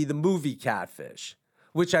shown me the movie Catfish,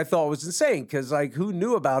 which I thought was insane because, like, who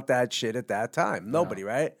knew about that shit at that time? Nobody,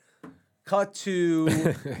 right? Cut to,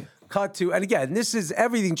 and again,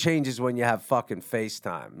 everything changes when you have fucking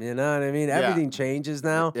FaceTime. You know what I mean? Everything changes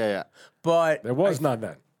now. Yeah. But there was none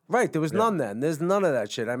then. Right, there was none then. There's none of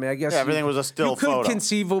that shit. I mean, I guess everything was a still photo. You could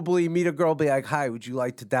conceivably meet a girl, be like, "Hi, would you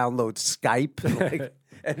like to download Skype?"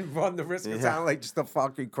 and run the risk of sounding like just a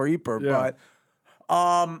fucking creeper. Yeah.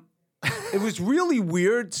 But it was really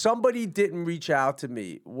weird. Somebody didn't reach out to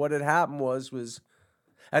me. What had happened was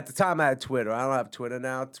at the time I had Twitter. I don't have Twitter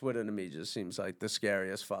now. Twitter to me just seems like the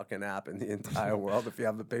scariest fucking app in the entire world. If you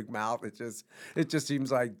have a big mouth, it just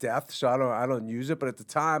seems like death. So I don't use it. But at the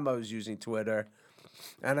time I was using Twitter.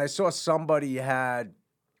 And I saw somebody had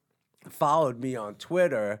followed me on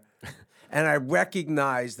Twitter, and I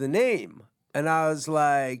recognized the name. And I was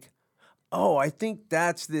like, oh, I think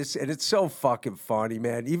that's this. And it's so fucking funny,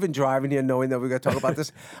 man. Even driving here, knowing that we're going to talk about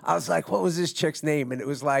this, I was like, what was this chick's name? And it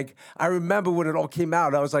was like, I remember when it all came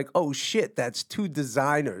out, I was like, oh, shit, that's two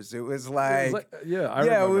designers. It was like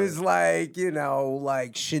it was like,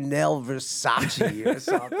 like Chanel Versace or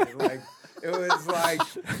something. Like, it was like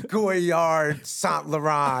Goyard, Saint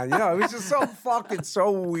Laurent. It was just so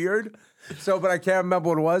weird. But I can't remember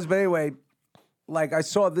what it was. But anyway, like I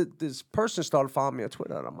saw that this person started following me on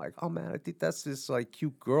Twitter, and I'm like, oh man, I think that's this like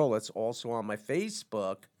cute girl that's also on my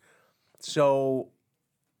Facebook. So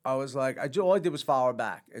I was like, all I did was follow her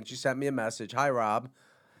back, and she sent me a message, "Hi Rob,"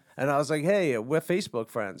 and I was like, hey, we're Facebook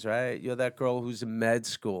friends, right? You're that girl who's in med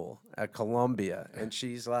school at Columbia, and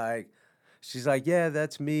she's like, yeah,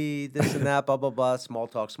 that's me, this and that, blah, blah, blah, small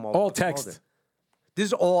talk. All text. This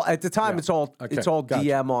is all, at the time, it's all gotcha.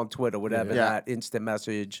 DM on Twitter, whatever that instant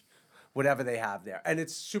message, whatever they have there. And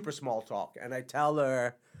it's super small talk. And I tell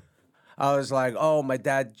her, I was like, oh, my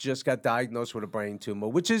dad just got diagnosed with a brain tumor,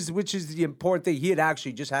 which is the important thing. He had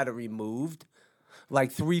actually just had it removed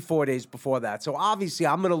like 3-4 days before that. So obviously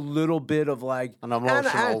I'm in a little bit of like an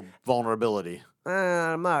emotional vulnerability.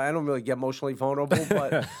 I don't really get emotionally vulnerable,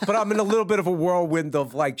 but I'm in a little bit of a whirlwind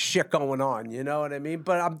of like shit going on, you know what I mean?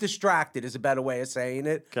 But I'm distracted is a better way of saying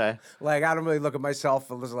it. Okay. Like I don't really look at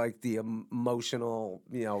myself as like the emotional,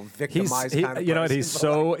 victimized kind of person. You know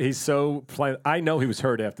what? He's so plain. I know he was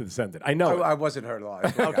hurt after this ended. I know. I wasn't hurt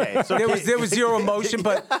at all. Okay. So there was zero emotion,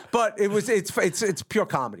 but it's pure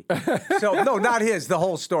comedy. So no, not his. The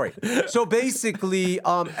whole story. So basically,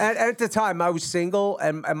 at the time I was single,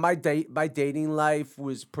 and my dating life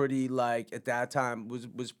was pretty like at that time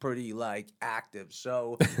was pretty like active.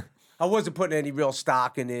 So I wasn't putting any real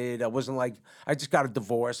stock in it. I wasn't like I just got a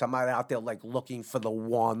divorce. I'm not out there like looking for the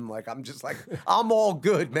one. Like I'm just like I'm all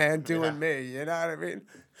good, man, doing me. You know what I mean?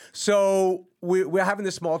 So we're having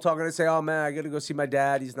this small talk, and I say, oh man, I got to go see my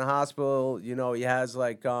dad. He's in the hospital. He has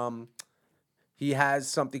like he has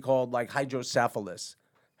something called like hydrocephalus.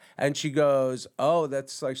 And she goes, oh,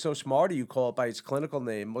 that's like so smart of you, call it by its clinical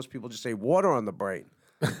name. Most people just say water on the brain.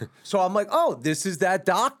 So I'm like, oh, this is that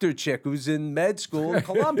doctor chick who's in med school in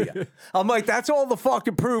Columbia. I'm like, that's all the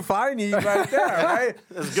fucking proof I need right there, right?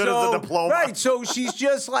 As good as the diploma. Right, so she's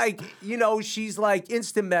just like, she's like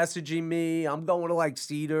instant messaging me. I'm going to like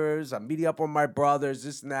Cedars. I'm meeting up with my brothers,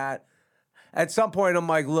 this and that. At some point, I'm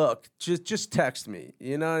like, look, just text me.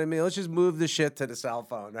 You know what I mean? Let's just move the shit to the cell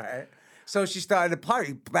phone, right? So she started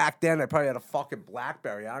back then I probably had a fucking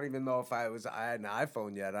BlackBerry. I don't even know if I had an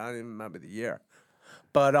iPhone yet. I don't even remember the year.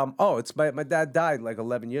 But it's my dad died like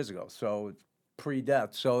 11 years ago, so it's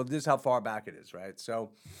pre-death. So this is how far back it is, right?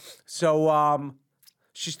 So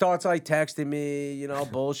she starts like texting me,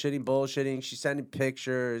 bullshitting. She's sending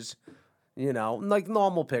pictures, like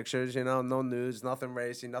normal pictures, no news, nothing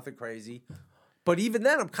racy, nothing crazy. But even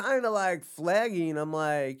then I'm kind of like flagging. I'm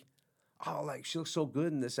like, oh, like, she looks so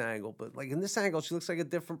good in this angle. But, like, in this angle, she looks like a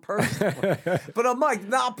different person. But I'm, like,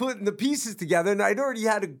 not putting the pieces together. And I'd already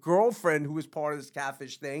had a girlfriend who was part of this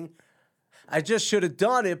catfish thing. I just should have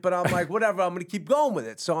done it, but I'm like, whatever, I'm going to keep going with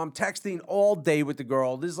it. So I'm texting all day with the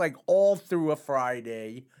girl. This is like all through a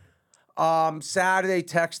Friday. Saturday,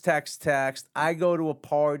 text. I go to a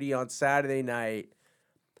party on Saturday night,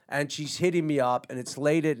 and she's hitting me up, and it's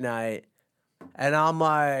late at night. And I'm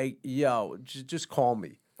like, yo, just call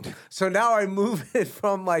me. So now I move it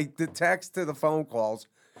from like the text to the phone calls.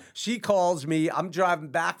 She calls me. I'm driving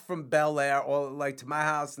back from Bel Air or like to my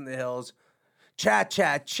house in the hills. Chat.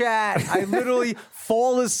 I literally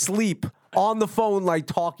fall asleep on the phone, like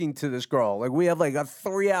talking to this girl. Like we have like a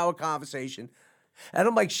 3-hour conversation. And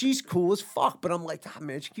I'm like, she's cool as fuck. But I'm like,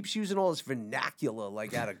 man, she keeps using all this vernacular,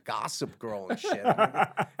 like out of Gossip Girl and shit.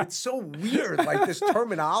 Like, it's so weird, like this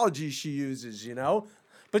terminology she uses, you know?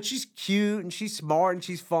 But she's cute and she's smart and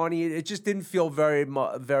she's funny. It just didn't feel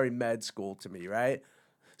very med school to me, right?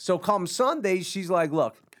 So come Sunday, she's like,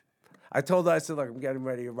 look, I told her, I said, look, I'm getting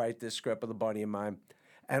ready to write this script with a buddy of mine.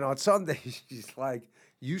 And on Sunday, she's like,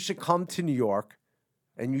 you should come to New York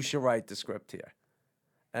and you should write the script here.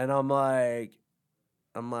 And I'm like,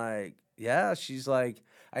 yeah. She's like,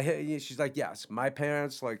 she's like, yes. My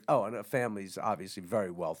parents, like, and her family's obviously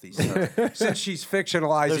very wealthy. So since she's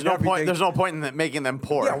fictionalizing, there's no point in making them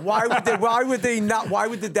poor. Yeah, why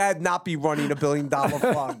would the dad not be running $1 billion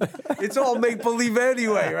fund? It's all make believe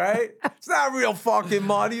anyway, right? It's not real fucking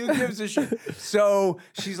money. Who gives a shit? So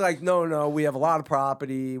she's like, no, we have a lot of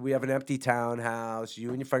property. We have an empty townhouse. You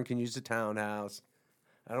and your friend can use the townhouse.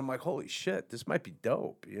 And I'm like, holy shit, this might be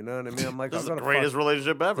dope. You know what I mean? I'm like, this is the greatest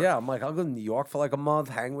relationship ever. Yeah, I'm like, I'll go to New York for like a month,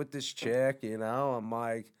 hang with this chick, you know? I'm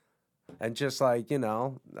like, and just like, you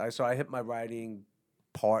know, so I hit my writing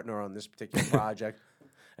partner on this particular project,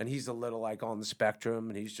 and he's a little like on the spectrum,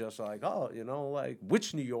 and he's just like, oh, you know, like,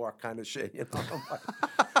 which New York kind of shit, you know?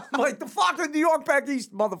 I'm like the fucking New York back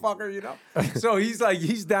east, motherfucker, you know? So he's like,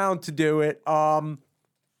 he's down to do it.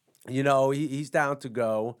 You know, he's down to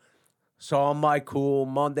go. So I'm like, cool.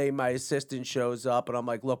 Monday, my assistant shows up, and I'm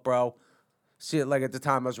like, look, bro, see, like at the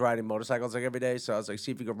time I was riding motorcycles like every day, so I was like,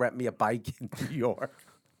 see if you could rent me a bike in New York.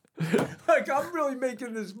 Like, I'm really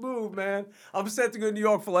making this move, man. I'm set to go to New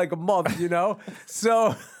York for like a month, you know?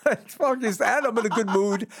 So, fuck is that? I'm in a good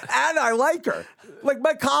mood, and I like her. Like,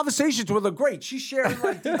 my conversations with her are great. She's sharing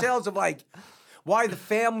like details of like, why the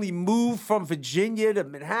family moved from Virginia to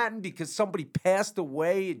Manhattan because somebody passed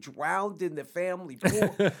away and drowned in the family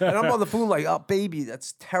pool. And I'm on the phone like, oh, baby,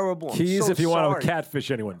 that's terrible. Keys, so if you sorry. want to catfish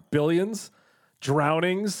anyone. Billions,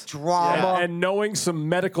 drownings, drama, and knowing some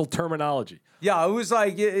medical terminology. Yeah, it was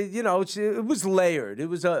like, you know, it was layered. It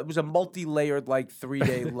was a multi-layered, like,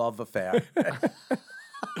 3-day love affair.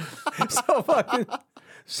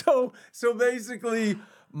 So basically,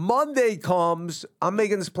 Monday comes, I'm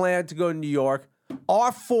making this plan to go to New York.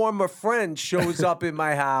 Our former friend shows up in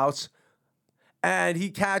my house, and he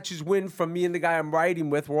catches wind from me and the guy I'm writing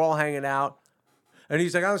with. We're all hanging out. And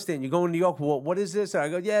he's like, I understand, you're going to New York. What is this? And I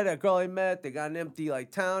go, yeah, that girl I met, they got an empty,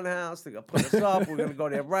 like, townhouse. They're going to put us up. We're going to go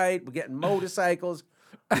there right. We're getting motorcycles.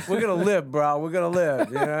 We're going to live, bro. We're going to live.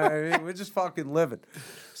 You know what I mean? We're just fucking living.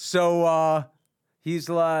 So he's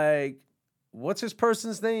like, what's this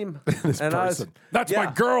person's name? This person. That's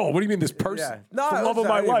my girl. What do you mean, this person? Yeah. No, it's the love of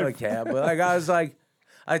my life. Really care, but like, I was like,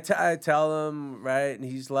 I tell him, right, and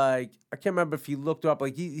he's like, I can't remember if he looked up,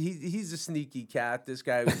 like, he's a sneaky cat. This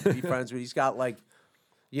guy we used to be friends with. He's got, like,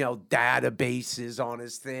 you know, databases on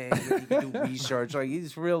his thing. He can do research. Like,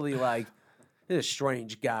 he's really, like, he's a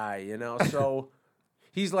strange guy, you know? So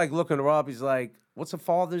he's, like, looking her up. He's like, what's the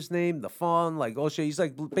father's name? The fun? Like, oh, shit. He's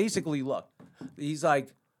like, basically, look. He's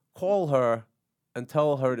like, call her and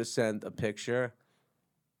tell her to send a picture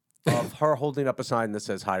of her holding up a sign that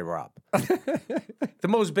says, hi, Rob. The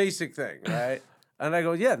most basic thing, right? And I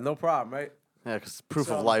go, yeah, no problem, right? Yeah, because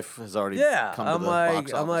proof of life has already come to the box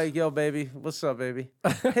office. I'm like, yo, baby, what's up, baby?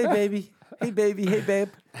 Hey, baby. Hey, baby. Hey, babe.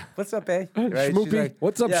 What's up, babe? Right? Schmoopy. Like,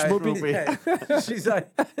 what's up, Schmoopy? Yeah.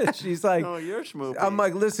 She's like, oh, you're Schmoopy. I'm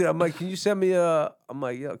like, listen, I'm like, can you send me a, I'm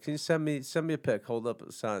like, yo, can you send me a pic? Hold up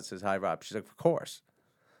a sign that says, hi, Rob. She's like, of course.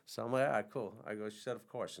 So I'm like, all right, cool. I go, she said, of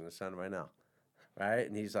course. I'm going to send it right now. Right?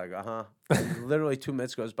 And he's like, uh-huh. And literally 2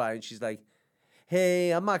 minutes goes by, and she's like,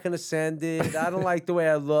 hey, I'm not going to send it. I don't like the way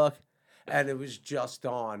I look. And it was just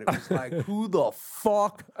on. It was like, who the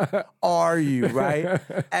fuck are you, right?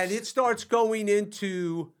 And it starts going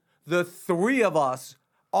into the three of us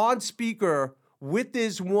on speaker with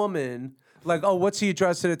this woman, like, oh, what's the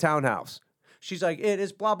address to the townhouse? She's like, it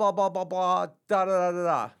is blah, blah, blah, blah, blah, da, da, da, da,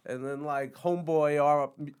 da. And then, like, homeboy,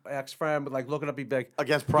 our ex-friend, would, like, looking up, he'd be like...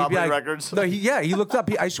 Against property like, records? No, he looked up.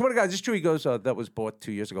 I swear to God, this is true. He goes, that was bought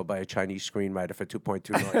 2 years ago by a Chinese screenwriter for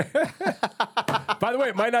 $2.2 million. By the way,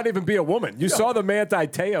 it might not even be a woman. You saw the Manti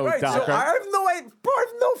Te'o doc, so right? I have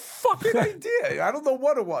no fucking idea. I don't know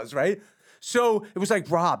what it was, right? So it was like,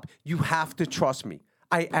 Rob, you have to trust me.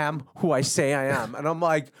 I am who I say I am. And I'm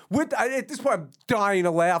like, at this point, I'm dying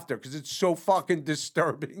of laughter because it's so fucking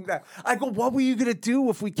disturbing. That I go, what were you going to do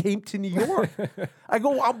if we came to New York? I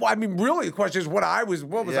go, I mean, really, the question is what was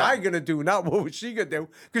I going to do, not what was she going to do?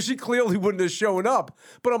 Because she clearly wouldn't have shown up.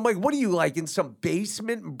 But I'm like, what are you, like, in some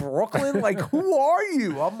basement in Brooklyn? Like, who are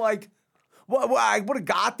you? I'm like, well, I would have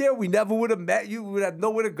got there. We never would have met you. We would have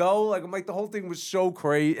nowhere to go. Like, I'm like, the whole thing was so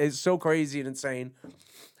crazy and insane.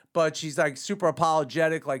 But she's like super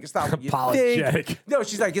apologetic, like it's not what you think. No,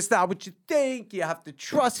 she's like, it's not what you think. You have to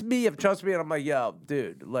trust me. You have to trust me. And I'm like, yo,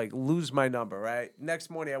 dude, like lose my number, right? Next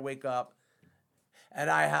morning I wake up and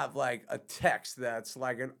I have like a text that's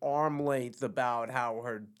like an arm length about how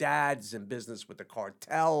her dad's in business with the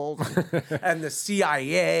cartels and the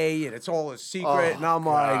CIA and it's all a secret. And I'm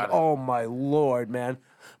like, oh my Lord, man.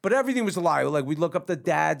 But everything was a lie. Like, we'd look up the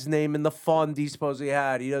dad's name and the fund he supposedly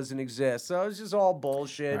had. He doesn't exist. So it's just all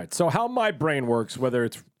bullshit. All right, so how my brain works, whether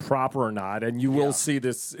it's proper or not, and you will see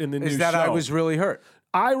this in the new show. Is that I was really hurt.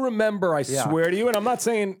 I remember, I swear to you, and I'm not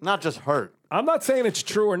saying... Not just hurt. I'm not saying it's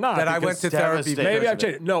true or not. That I went to therapy. Maybe I've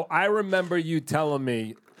changed. No, I remember you telling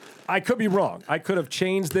me... I could be wrong. I could have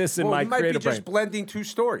changed this in my creative brain. You might be just blending two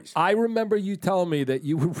stories. I remember you telling me that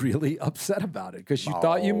you were really upset about it because you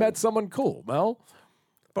thought you met someone cool, Mel.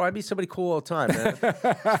 Bro, I meet somebody cool all the time, man.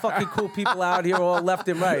 There's fucking cool people out here all left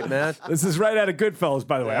and right, man. This is right out of Goodfellas,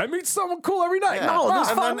 by the way. I meet someone cool every night. Yeah. No, there's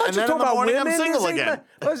and then in the morning I'm single again.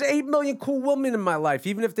 There's 8 million cool women in my life,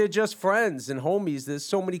 even if they're just friends and homies. There's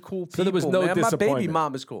so many cool people. So there was no disappointment. My baby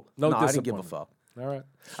mom is cool. No, I didn't give a fuck. All right.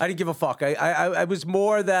 I didn't give a fuck. I was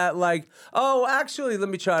more that like, oh, actually, let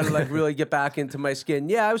me try to like really get back into my skin.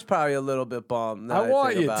 Yeah, I was probably a little bit bummed. I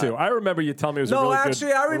want you to. I remember you telling me it was a really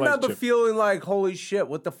good I remember feeling like, holy shit,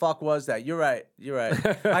 what the fuck was that? You're right.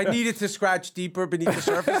 I needed to scratch deeper beneath the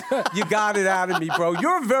surface. You got it out of me, bro.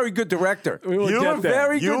 You're a very good director. You are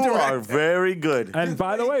very good. And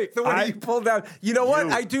by the way, the way you pulled out. You know what?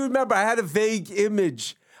 I do remember I had a vague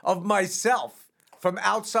image of myself from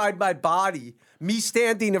outside my body. Me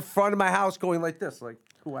standing in front of my house going like this, like,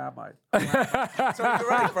 who am I? So you're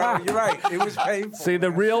right, bro. You're right. It was painful. See, the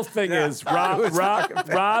real thing is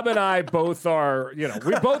Rob and I both are,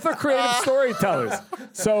 we both are creative storytellers.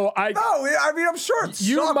 So I'm sure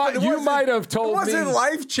you might have told me. It wasn't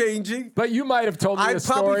life-changing. But you might have told me a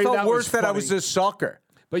story. I probably felt worse that I was was a sucker.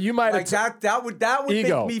 But you might have that would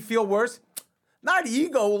make me feel worse. Not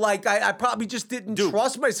ego, like I probably just didn't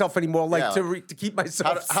trust myself anymore, like to keep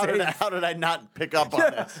myself safe. How did I not pick up on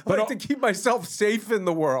this? But to keep myself safe in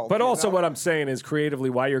the world. But also what I'm saying is creatively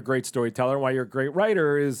why you're a great storyteller and why you're a great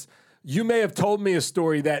writer is you may have told me a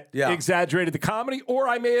story that exaggerated the comedy, or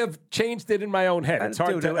I may have changed it in my own head. It's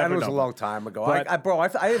hard to ever know. That was a long time ago. I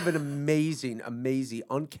have an amazing,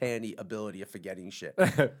 uncanny ability of forgetting shit.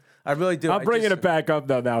 I really do. I'm bringing it back up,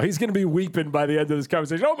 though, now. He's going to be weeping by the end of this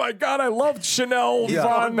conversation. Oh, my God, I loved Chanel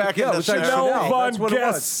Von Guess. Chanel Von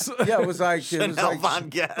Guess. Yeah, it was like... Chanel Von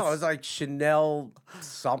Guess. No, it was like Chanel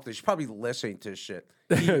something. She's probably listening to shit.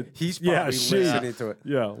 He's probably listening to it.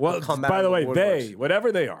 Yeah. Well, by the way,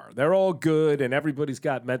 whatever they are, they're all good, and everybody's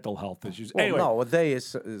got mental health issues. Well, anyway. No, they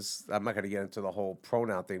is I'm not going to get into the whole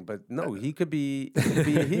pronoun thing, but no, he could be a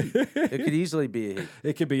he. It could easily be a he.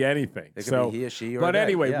 It could be anything. It could be he or she or But they.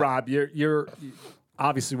 anyway, Rob, you're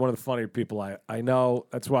obviously one of the funnier people I know.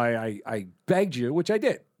 That's why I begged you, which I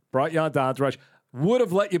did. Brought you on to Entourage. Would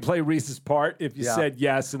have let you play Reese's part if you said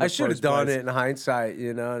yes. I should have done it in hindsight.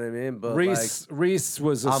 You know what I mean? But Reese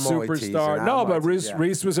was a superstar. No, but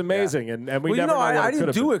Reese was amazing, and we never. I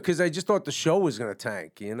didn't do it because I just thought the show was going to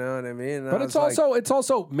tank. You know what I mean? But it's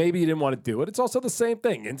also maybe you didn't want to do it. It's also the same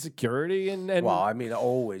thing, insecurity and. Well, I mean,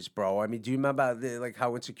 always, bro. I mean, do you remember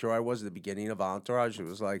how insecure I was at the beginning of Entourage? It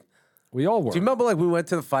was like. We all were. Do you remember we went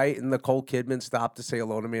to the fight and Nicole Kidman stopped to say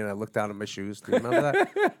hello to me and I looked down at my shoes? Do you remember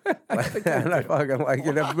that? And I fucking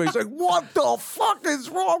and everybody's like, "What the fuck is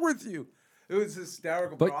wrong with you?" It was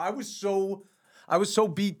hysterical, bro. I was so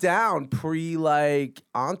beat down pre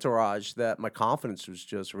Entourage that my confidence was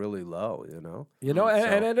just really low.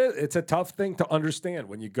 And it's a tough thing to understand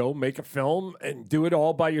when you go make a film and do it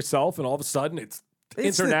all by yourself, and all of a sudden it's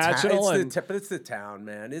international. But it's the town,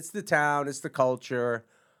 man. It's the town. It's the culture.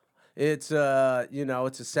 It's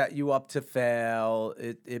it's to set you up to fail.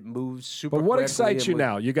 It moves super. But what excites you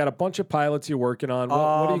now? You got a bunch of pilots you're working on. What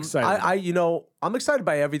are you excited about? I'm excited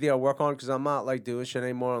by everything I work on because I'm not doing shit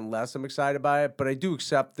anymore unless I'm excited by it. But I do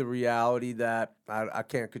accept the reality that I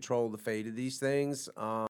can't control the fate of these things.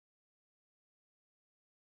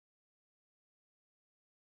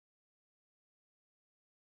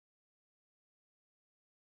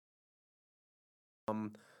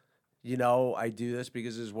 You know, I do this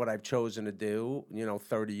because this is what I've chosen to do,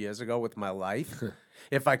 30 years ago with my life.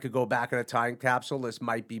 If I could go back in a time capsule, this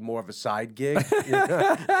might be more of a side gig. You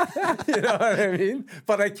know what I mean?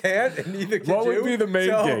 But I can't, and neither can you. What would be the main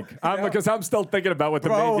gig? Because I'm still thinking about what the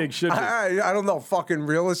main gig should be. I don't know, fucking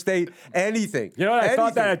real estate, anything. You know what? I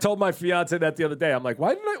thought that. I told my fiance that the other day. I'm like,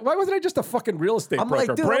 why wasn't I just a fucking real estate broker?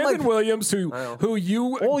 Like, dude, Brandon Williams, who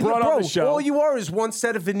you brought on the show. All you are is one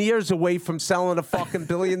set of veneers away from selling a fucking $1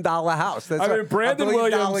 billion house. That's Brandon $1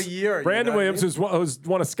 billion Williams, a year. Brandon Williams was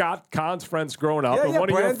one of Scott Kahn's friends growing up, and one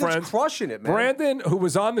of your friends. Crushing it, man. Brandon, who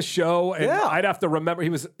was on the show, and I'd have to remember he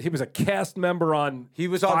was a cast member on. He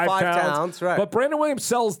was on Five Towns, right? But Brandon Williams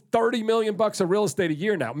sells $30 million of real estate a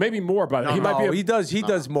year now, maybe more. But he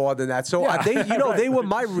does more than that. So they were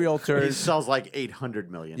my realtors. He sells like $800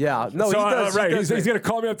 million. Yeah, no, so, he does. Right, he's going to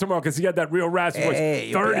call me up tomorrow because he had that real raspy voice.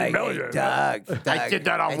 $30 million. Doug, I did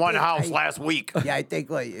that on one house last week. Yeah, I think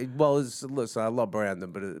listen, I love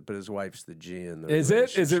Brandon, but his wife's the G in the Is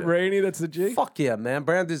it Rainey that's the G? Fuck yeah, man.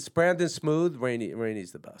 Brandon's smooth.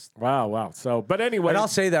 Rainey's the best. Wow. So, but anyway. And I'll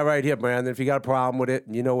say that right here, Brandon. If you got a problem with it,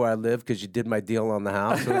 you know where I live because you did my deal on the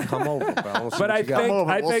house. So come over, bro. But I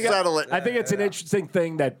think settle it. I think it's an interesting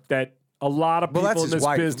thing that a lot of people in this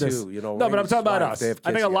business. Too, no, but I'm talking about us. I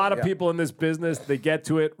think a lot of people in this business, they get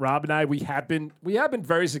to it. Rob and I, we have been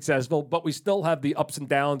very successful, but we still have the ups and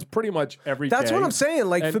downs pretty much every day. That's what I'm saying.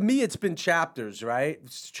 Like, for me, it's been chapters, right?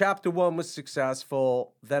 Chapter 1 was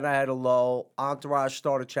successful. Then I had a low. Entourage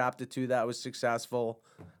started chapter 2 that was successful.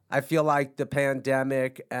 I feel like the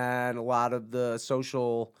pandemic and a lot of the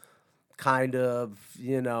social kind of,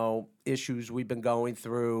 issues we've been going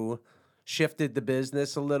through shifted the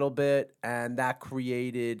business a little bit, and that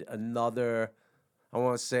created another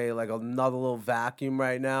little vacuum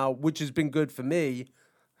right now, which has been good for me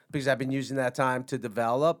because I've been using that time to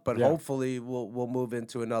develop, but hopefully we'll move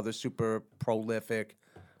into another super prolific,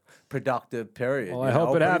 productive period. Well, I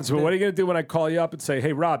hope it happens. But what are you going to do when I call you up and say,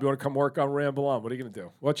 hey, Rob, you want to come work on Ramble On? What are you going to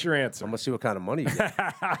do? What's your answer? I'm going to see what kind of money you get.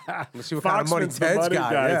 I'm going to see what kind of money Ted's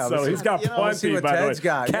got. Yeah, so he's got plenty, by the way.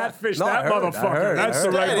 Catfish that motherfucker. That's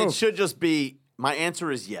the right move. It should just be, my answer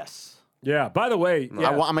is yes. Yeah. By the way,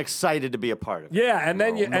 I'm excited to be a part of it. Yeah, and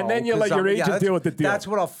then you let your agent deal with the deal. That's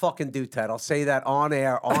what I'll fucking do, Ted. I'll say that on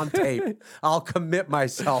air, on tape. I'll commit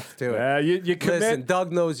myself to it. Yeah, you commit. Listen,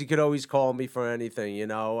 Doug knows he could always call me for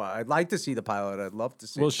anything. I'd like to see the pilot. I'd love to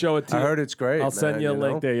see. We'll show it to you. I heard it's great. I'll send you a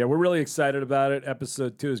link there. Yeah, we're really excited about it.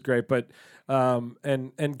 Episode 2 is great, but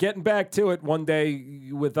and getting back to it one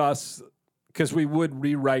day with us. Because we would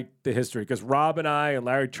rewrite the history. Because Rob and I and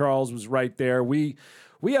Larry Charles was right there. We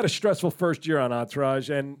had a stressful first year on Entourage,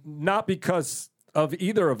 and not because of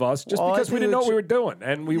either of us, just because we didn't know what we were doing,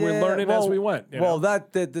 and we were learning as we went.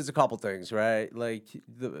 There's a couple things, right? Like,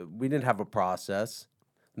 we didn't have a process.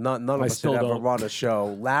 None of us had ever run a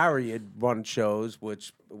show. Larry had run shows,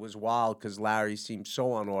 which was wild because Larry seemed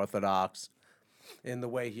so unorthodox in the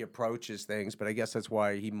way he approaches things, but I guess that's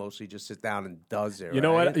why he mostly just sits down and does it. You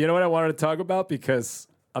know what I wanted to talk about, because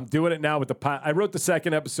I'm doing it now with I wrote the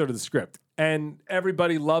second episode of the script, and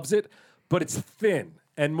everybody loves it, but it's thin.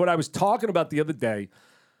 And what I was talking about the other day,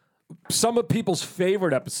 some of people's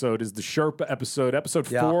favorite episode is the Sherpa episode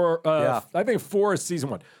 4. I think 4 is season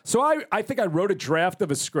 1. So I think I wrote a draft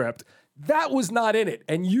of a script. That was not in it.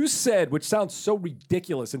 And you said, which sounds so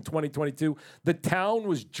ridiculous in 2022, the town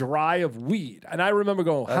was dry of weed. And I remember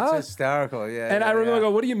going, huh? That's hysterical, yeah. And I remember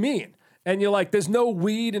going, what do you mean? And you're like, there's no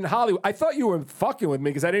weed in Hollywood. I thought you were fucking with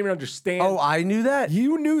me because I didn't even understand. Oh, I knew that?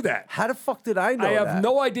 You knew that. How the fuck did I know that? I have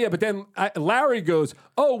no idea. But then Larry goes,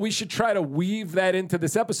 oh, we should try to weave that into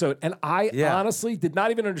this episode. And I honestly did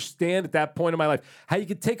not even understand at that point in my life how you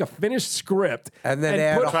could take a finished script and then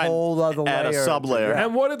add a whole other layer. Add a sub-layer.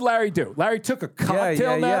 And what did Larry do? Larry took a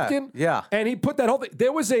cocktail napkin and he put that whole thing.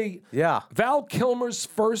 There was Val Kilmer's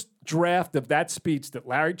first draft of that speech that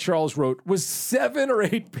Larry Charles wrote was 7 or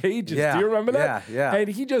 8 pages. Do you remember that? Yeah. And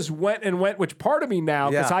he just went, which part of me now,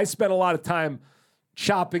 because I spent a lot of time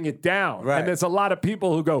chopping it down. Right. And there's a lot of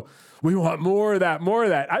people who go, we want more of that, more of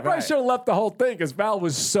that. I probably should have left the whole thing because Val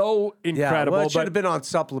was so incredible. Well, it should have been on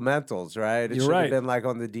supplementals, right? It should have right. been like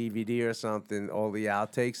on the DVD or something, all the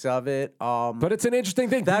outtakes of it. But it's an interesting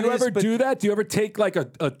thing. Do you ever do that? Do you ever take like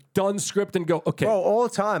a done script and go, okay? Oh, all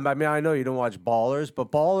the time. I mean, I know you don't watch Ballers,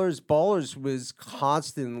 but Ballers was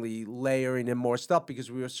constantly layering in more stuff because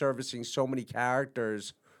we were servicing so many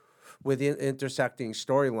characters with intersecting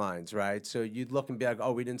storylines, right? So you'd look and be like,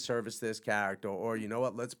 oh, we didn't service this character, or you know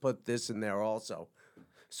what, let's put this in there also.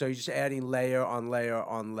 So you're just adding layer on layer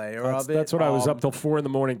on layer of it. That's what I was up till 4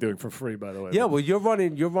 a.m. doing for free, by the way. Yeah, well, you're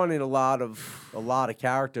running a lot of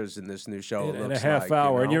characters in this new show. In a half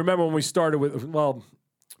hour. You know? And you remember when we started with, well,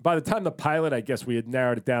 by the time the pilot, I guess we had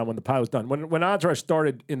narrowed it down when the pilot was done. When Entourage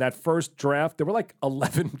started in that first draft, there were like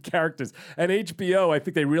 11 characters. And HBO, I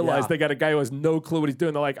think they realized they got a guy who has no clue what he's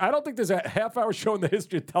doing. They're like, I don't think there's a half-hour show in the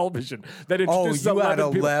history of television that introduced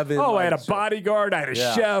 11 people. I had a bodyguard, I had a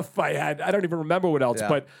chef, I don't even remember what else.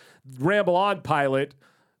 But Ramble On pilot,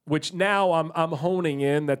 which now I'm honing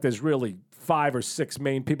in that there's really 5 or 6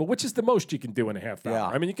 main people, which is the most you can do in a half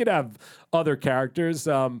hour. I mean, you could have other characters,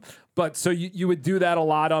 but so you would do that a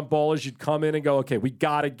lot on Ballers. You'd come in and go, okay, we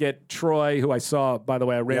got to get Troy, who I saw, by the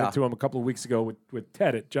way, I ran into him a couple of weeks ago with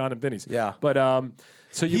Ted at John and Vinny's. Yeah. But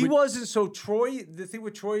so he wasn't, so Troy, the thing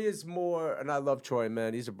with Troy is more, and I love Troy,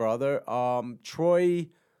 man, he's a brother. Troy,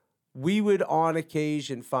 we would on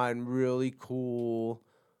occasion find really cool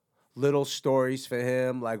little stories for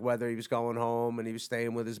him, like whether he was going home and he was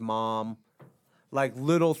staying with his mom, like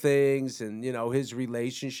little things and, you know, his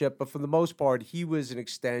relationship. But for the most part, he was an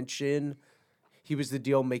extension. He was the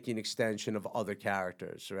deal-making extension of other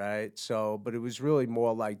characters, right? So, but it was really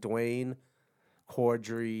more like Dwayne,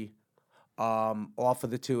 Corddry. Off of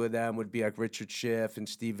the two of them would be like Richard Schiff and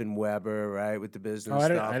Steven Weber, right, with the business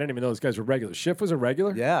stuff. I didn't even know those guys were regular. Schiff was a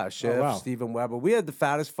regular? Yeah, Schiff, Steven Weber. We had the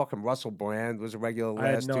fattest fucking Russell Brand was a regular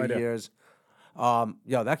last 2 years.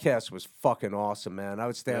 That cast was fucking awesome, man. I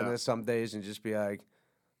would stand there some days and just be like,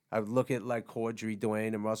 I would look at like Corddry,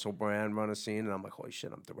 Dwayne, and Russell Brand run a scene, and I'm like, holy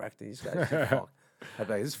shit, I'm directing these guys. I'd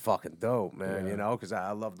be like, this is fucking dope, man, you know, because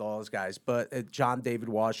I loved all those guys. But John David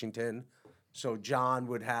Washington. So John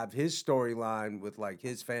would have his storyline with like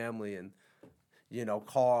his family and, you know,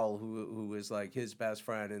 Carl, who is like his best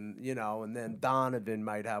friend, and, you know, and then Donovan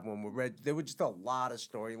might have one with Red. There were just a lot of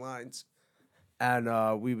storylines,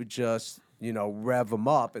 and we would just, you know, rev them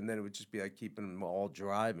up, and then it would just be like keeping them all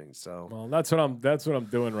driving. So well, that's what I'm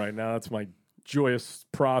doing right now. That's my joyous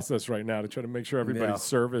process right now to try to make sure everybody's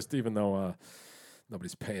serviced, even though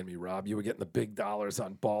nobody's paying me, Rob. You were getting the big dollars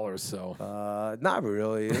on Ballers, so not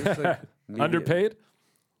really. It's like underpaid?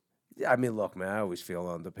 Yeah, I mean, look, man, I always feel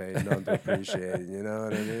underpaid and underappreciated. You know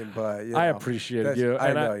what I mean? But you know, I appreciated you.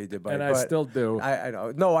 I know you did, buddy, and I still do. I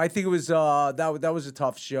know. No, I think it was that was a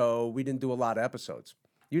tough show. We didn't do a lot of episodes.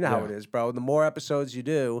 You know how it is, bro. The more episodes you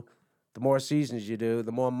do, the more seasons you do,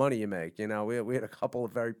 the more money you make. You know, we had a couple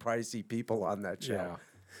of very pricey people on that show. Yeah.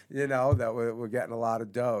 You know, that we're getting a lot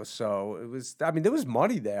of dough. So it was, I mean, there was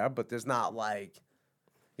money there, but there's not like,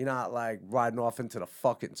 you're not like riding off into the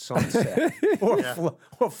fucking sunset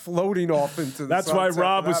or floating off into the That's sunset. That's why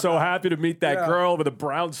Rob was so happy to meet that girl with a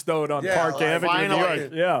brownstone on Park Avenue in New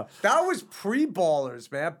York. Yeah. That was pre-Ballers,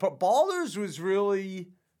 man. But Ballers was really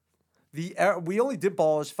the era. We only did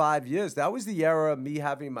Ballers 5 years. That was the era of me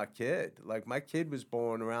having my kid. Like, my kid was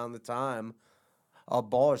born around the time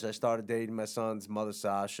Ballers. I started dating my son's mother,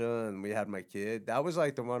 Sasha, and we had my kid. That was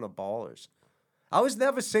like the run of Ballers. I was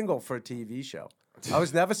never single for a TV show. I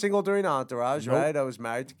was never single during Entourage, right? I was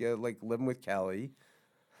married to living with Kelly.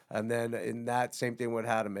 And then in that same thing with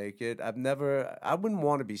How to Make It, I wouldn't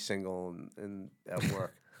want to be single at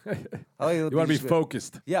work. You want to be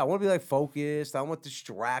focused. Yeah, I want to be like focused. I don't want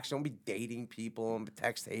distraction. I don't want to be dating people and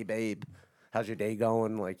text, hey, babe. How's your day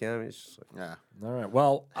going? Like, yeah, I mean, it's just like, All right.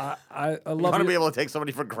 Well, I love you. Want to be able to take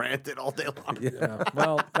somebody for granted all day long. Yeah.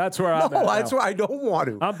 Well, that's where I'm at. No, that's where I don't want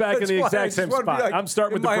to. I'm back in the exact same spot. Like, I'm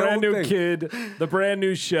starting with the brand new kid, the brand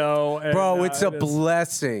new show. And, bro, it's a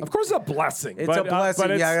blessing. Of course, it's a blessing. It's a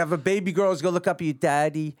blessing. Yeah, I have a baby girl who's going to look up at you,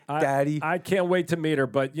 daddy. I can't wait to meet her.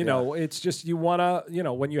 But, you know, it's just you want to, you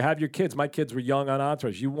know, when you have your kids, my kids were young on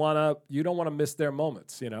Entourage. You don't want to miss their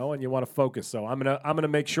moments, you know, and you want to focus. So I'm gonna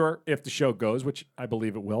make sure if the show goes, which I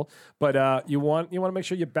believe it will, but you want to make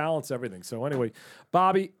sure you balance everything. So anyway,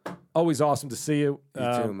 Bobby, always awesome to see you. You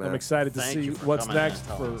too, man. I'm excited to see what's next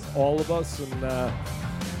for all of us, and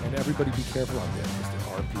everybody be careful out there, because there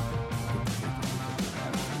are people.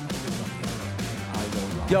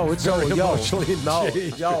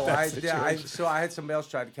 I had somebody else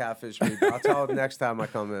try to catfish me. But I'll tell them next time I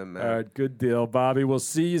come in, man. All right, good deal, Bobby. We'll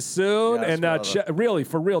see you soon, and really,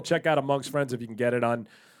 for real, check out Amongst Friends if you can get it on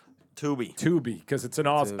Tubi, because it's an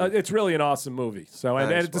awesome. It's really an awesome movie. So and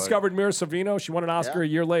it discovered Mira Sorvino. She won an Oscar a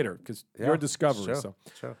year later because your discovery.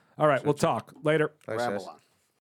 Sure. All right, we'll talk later. Ramble On.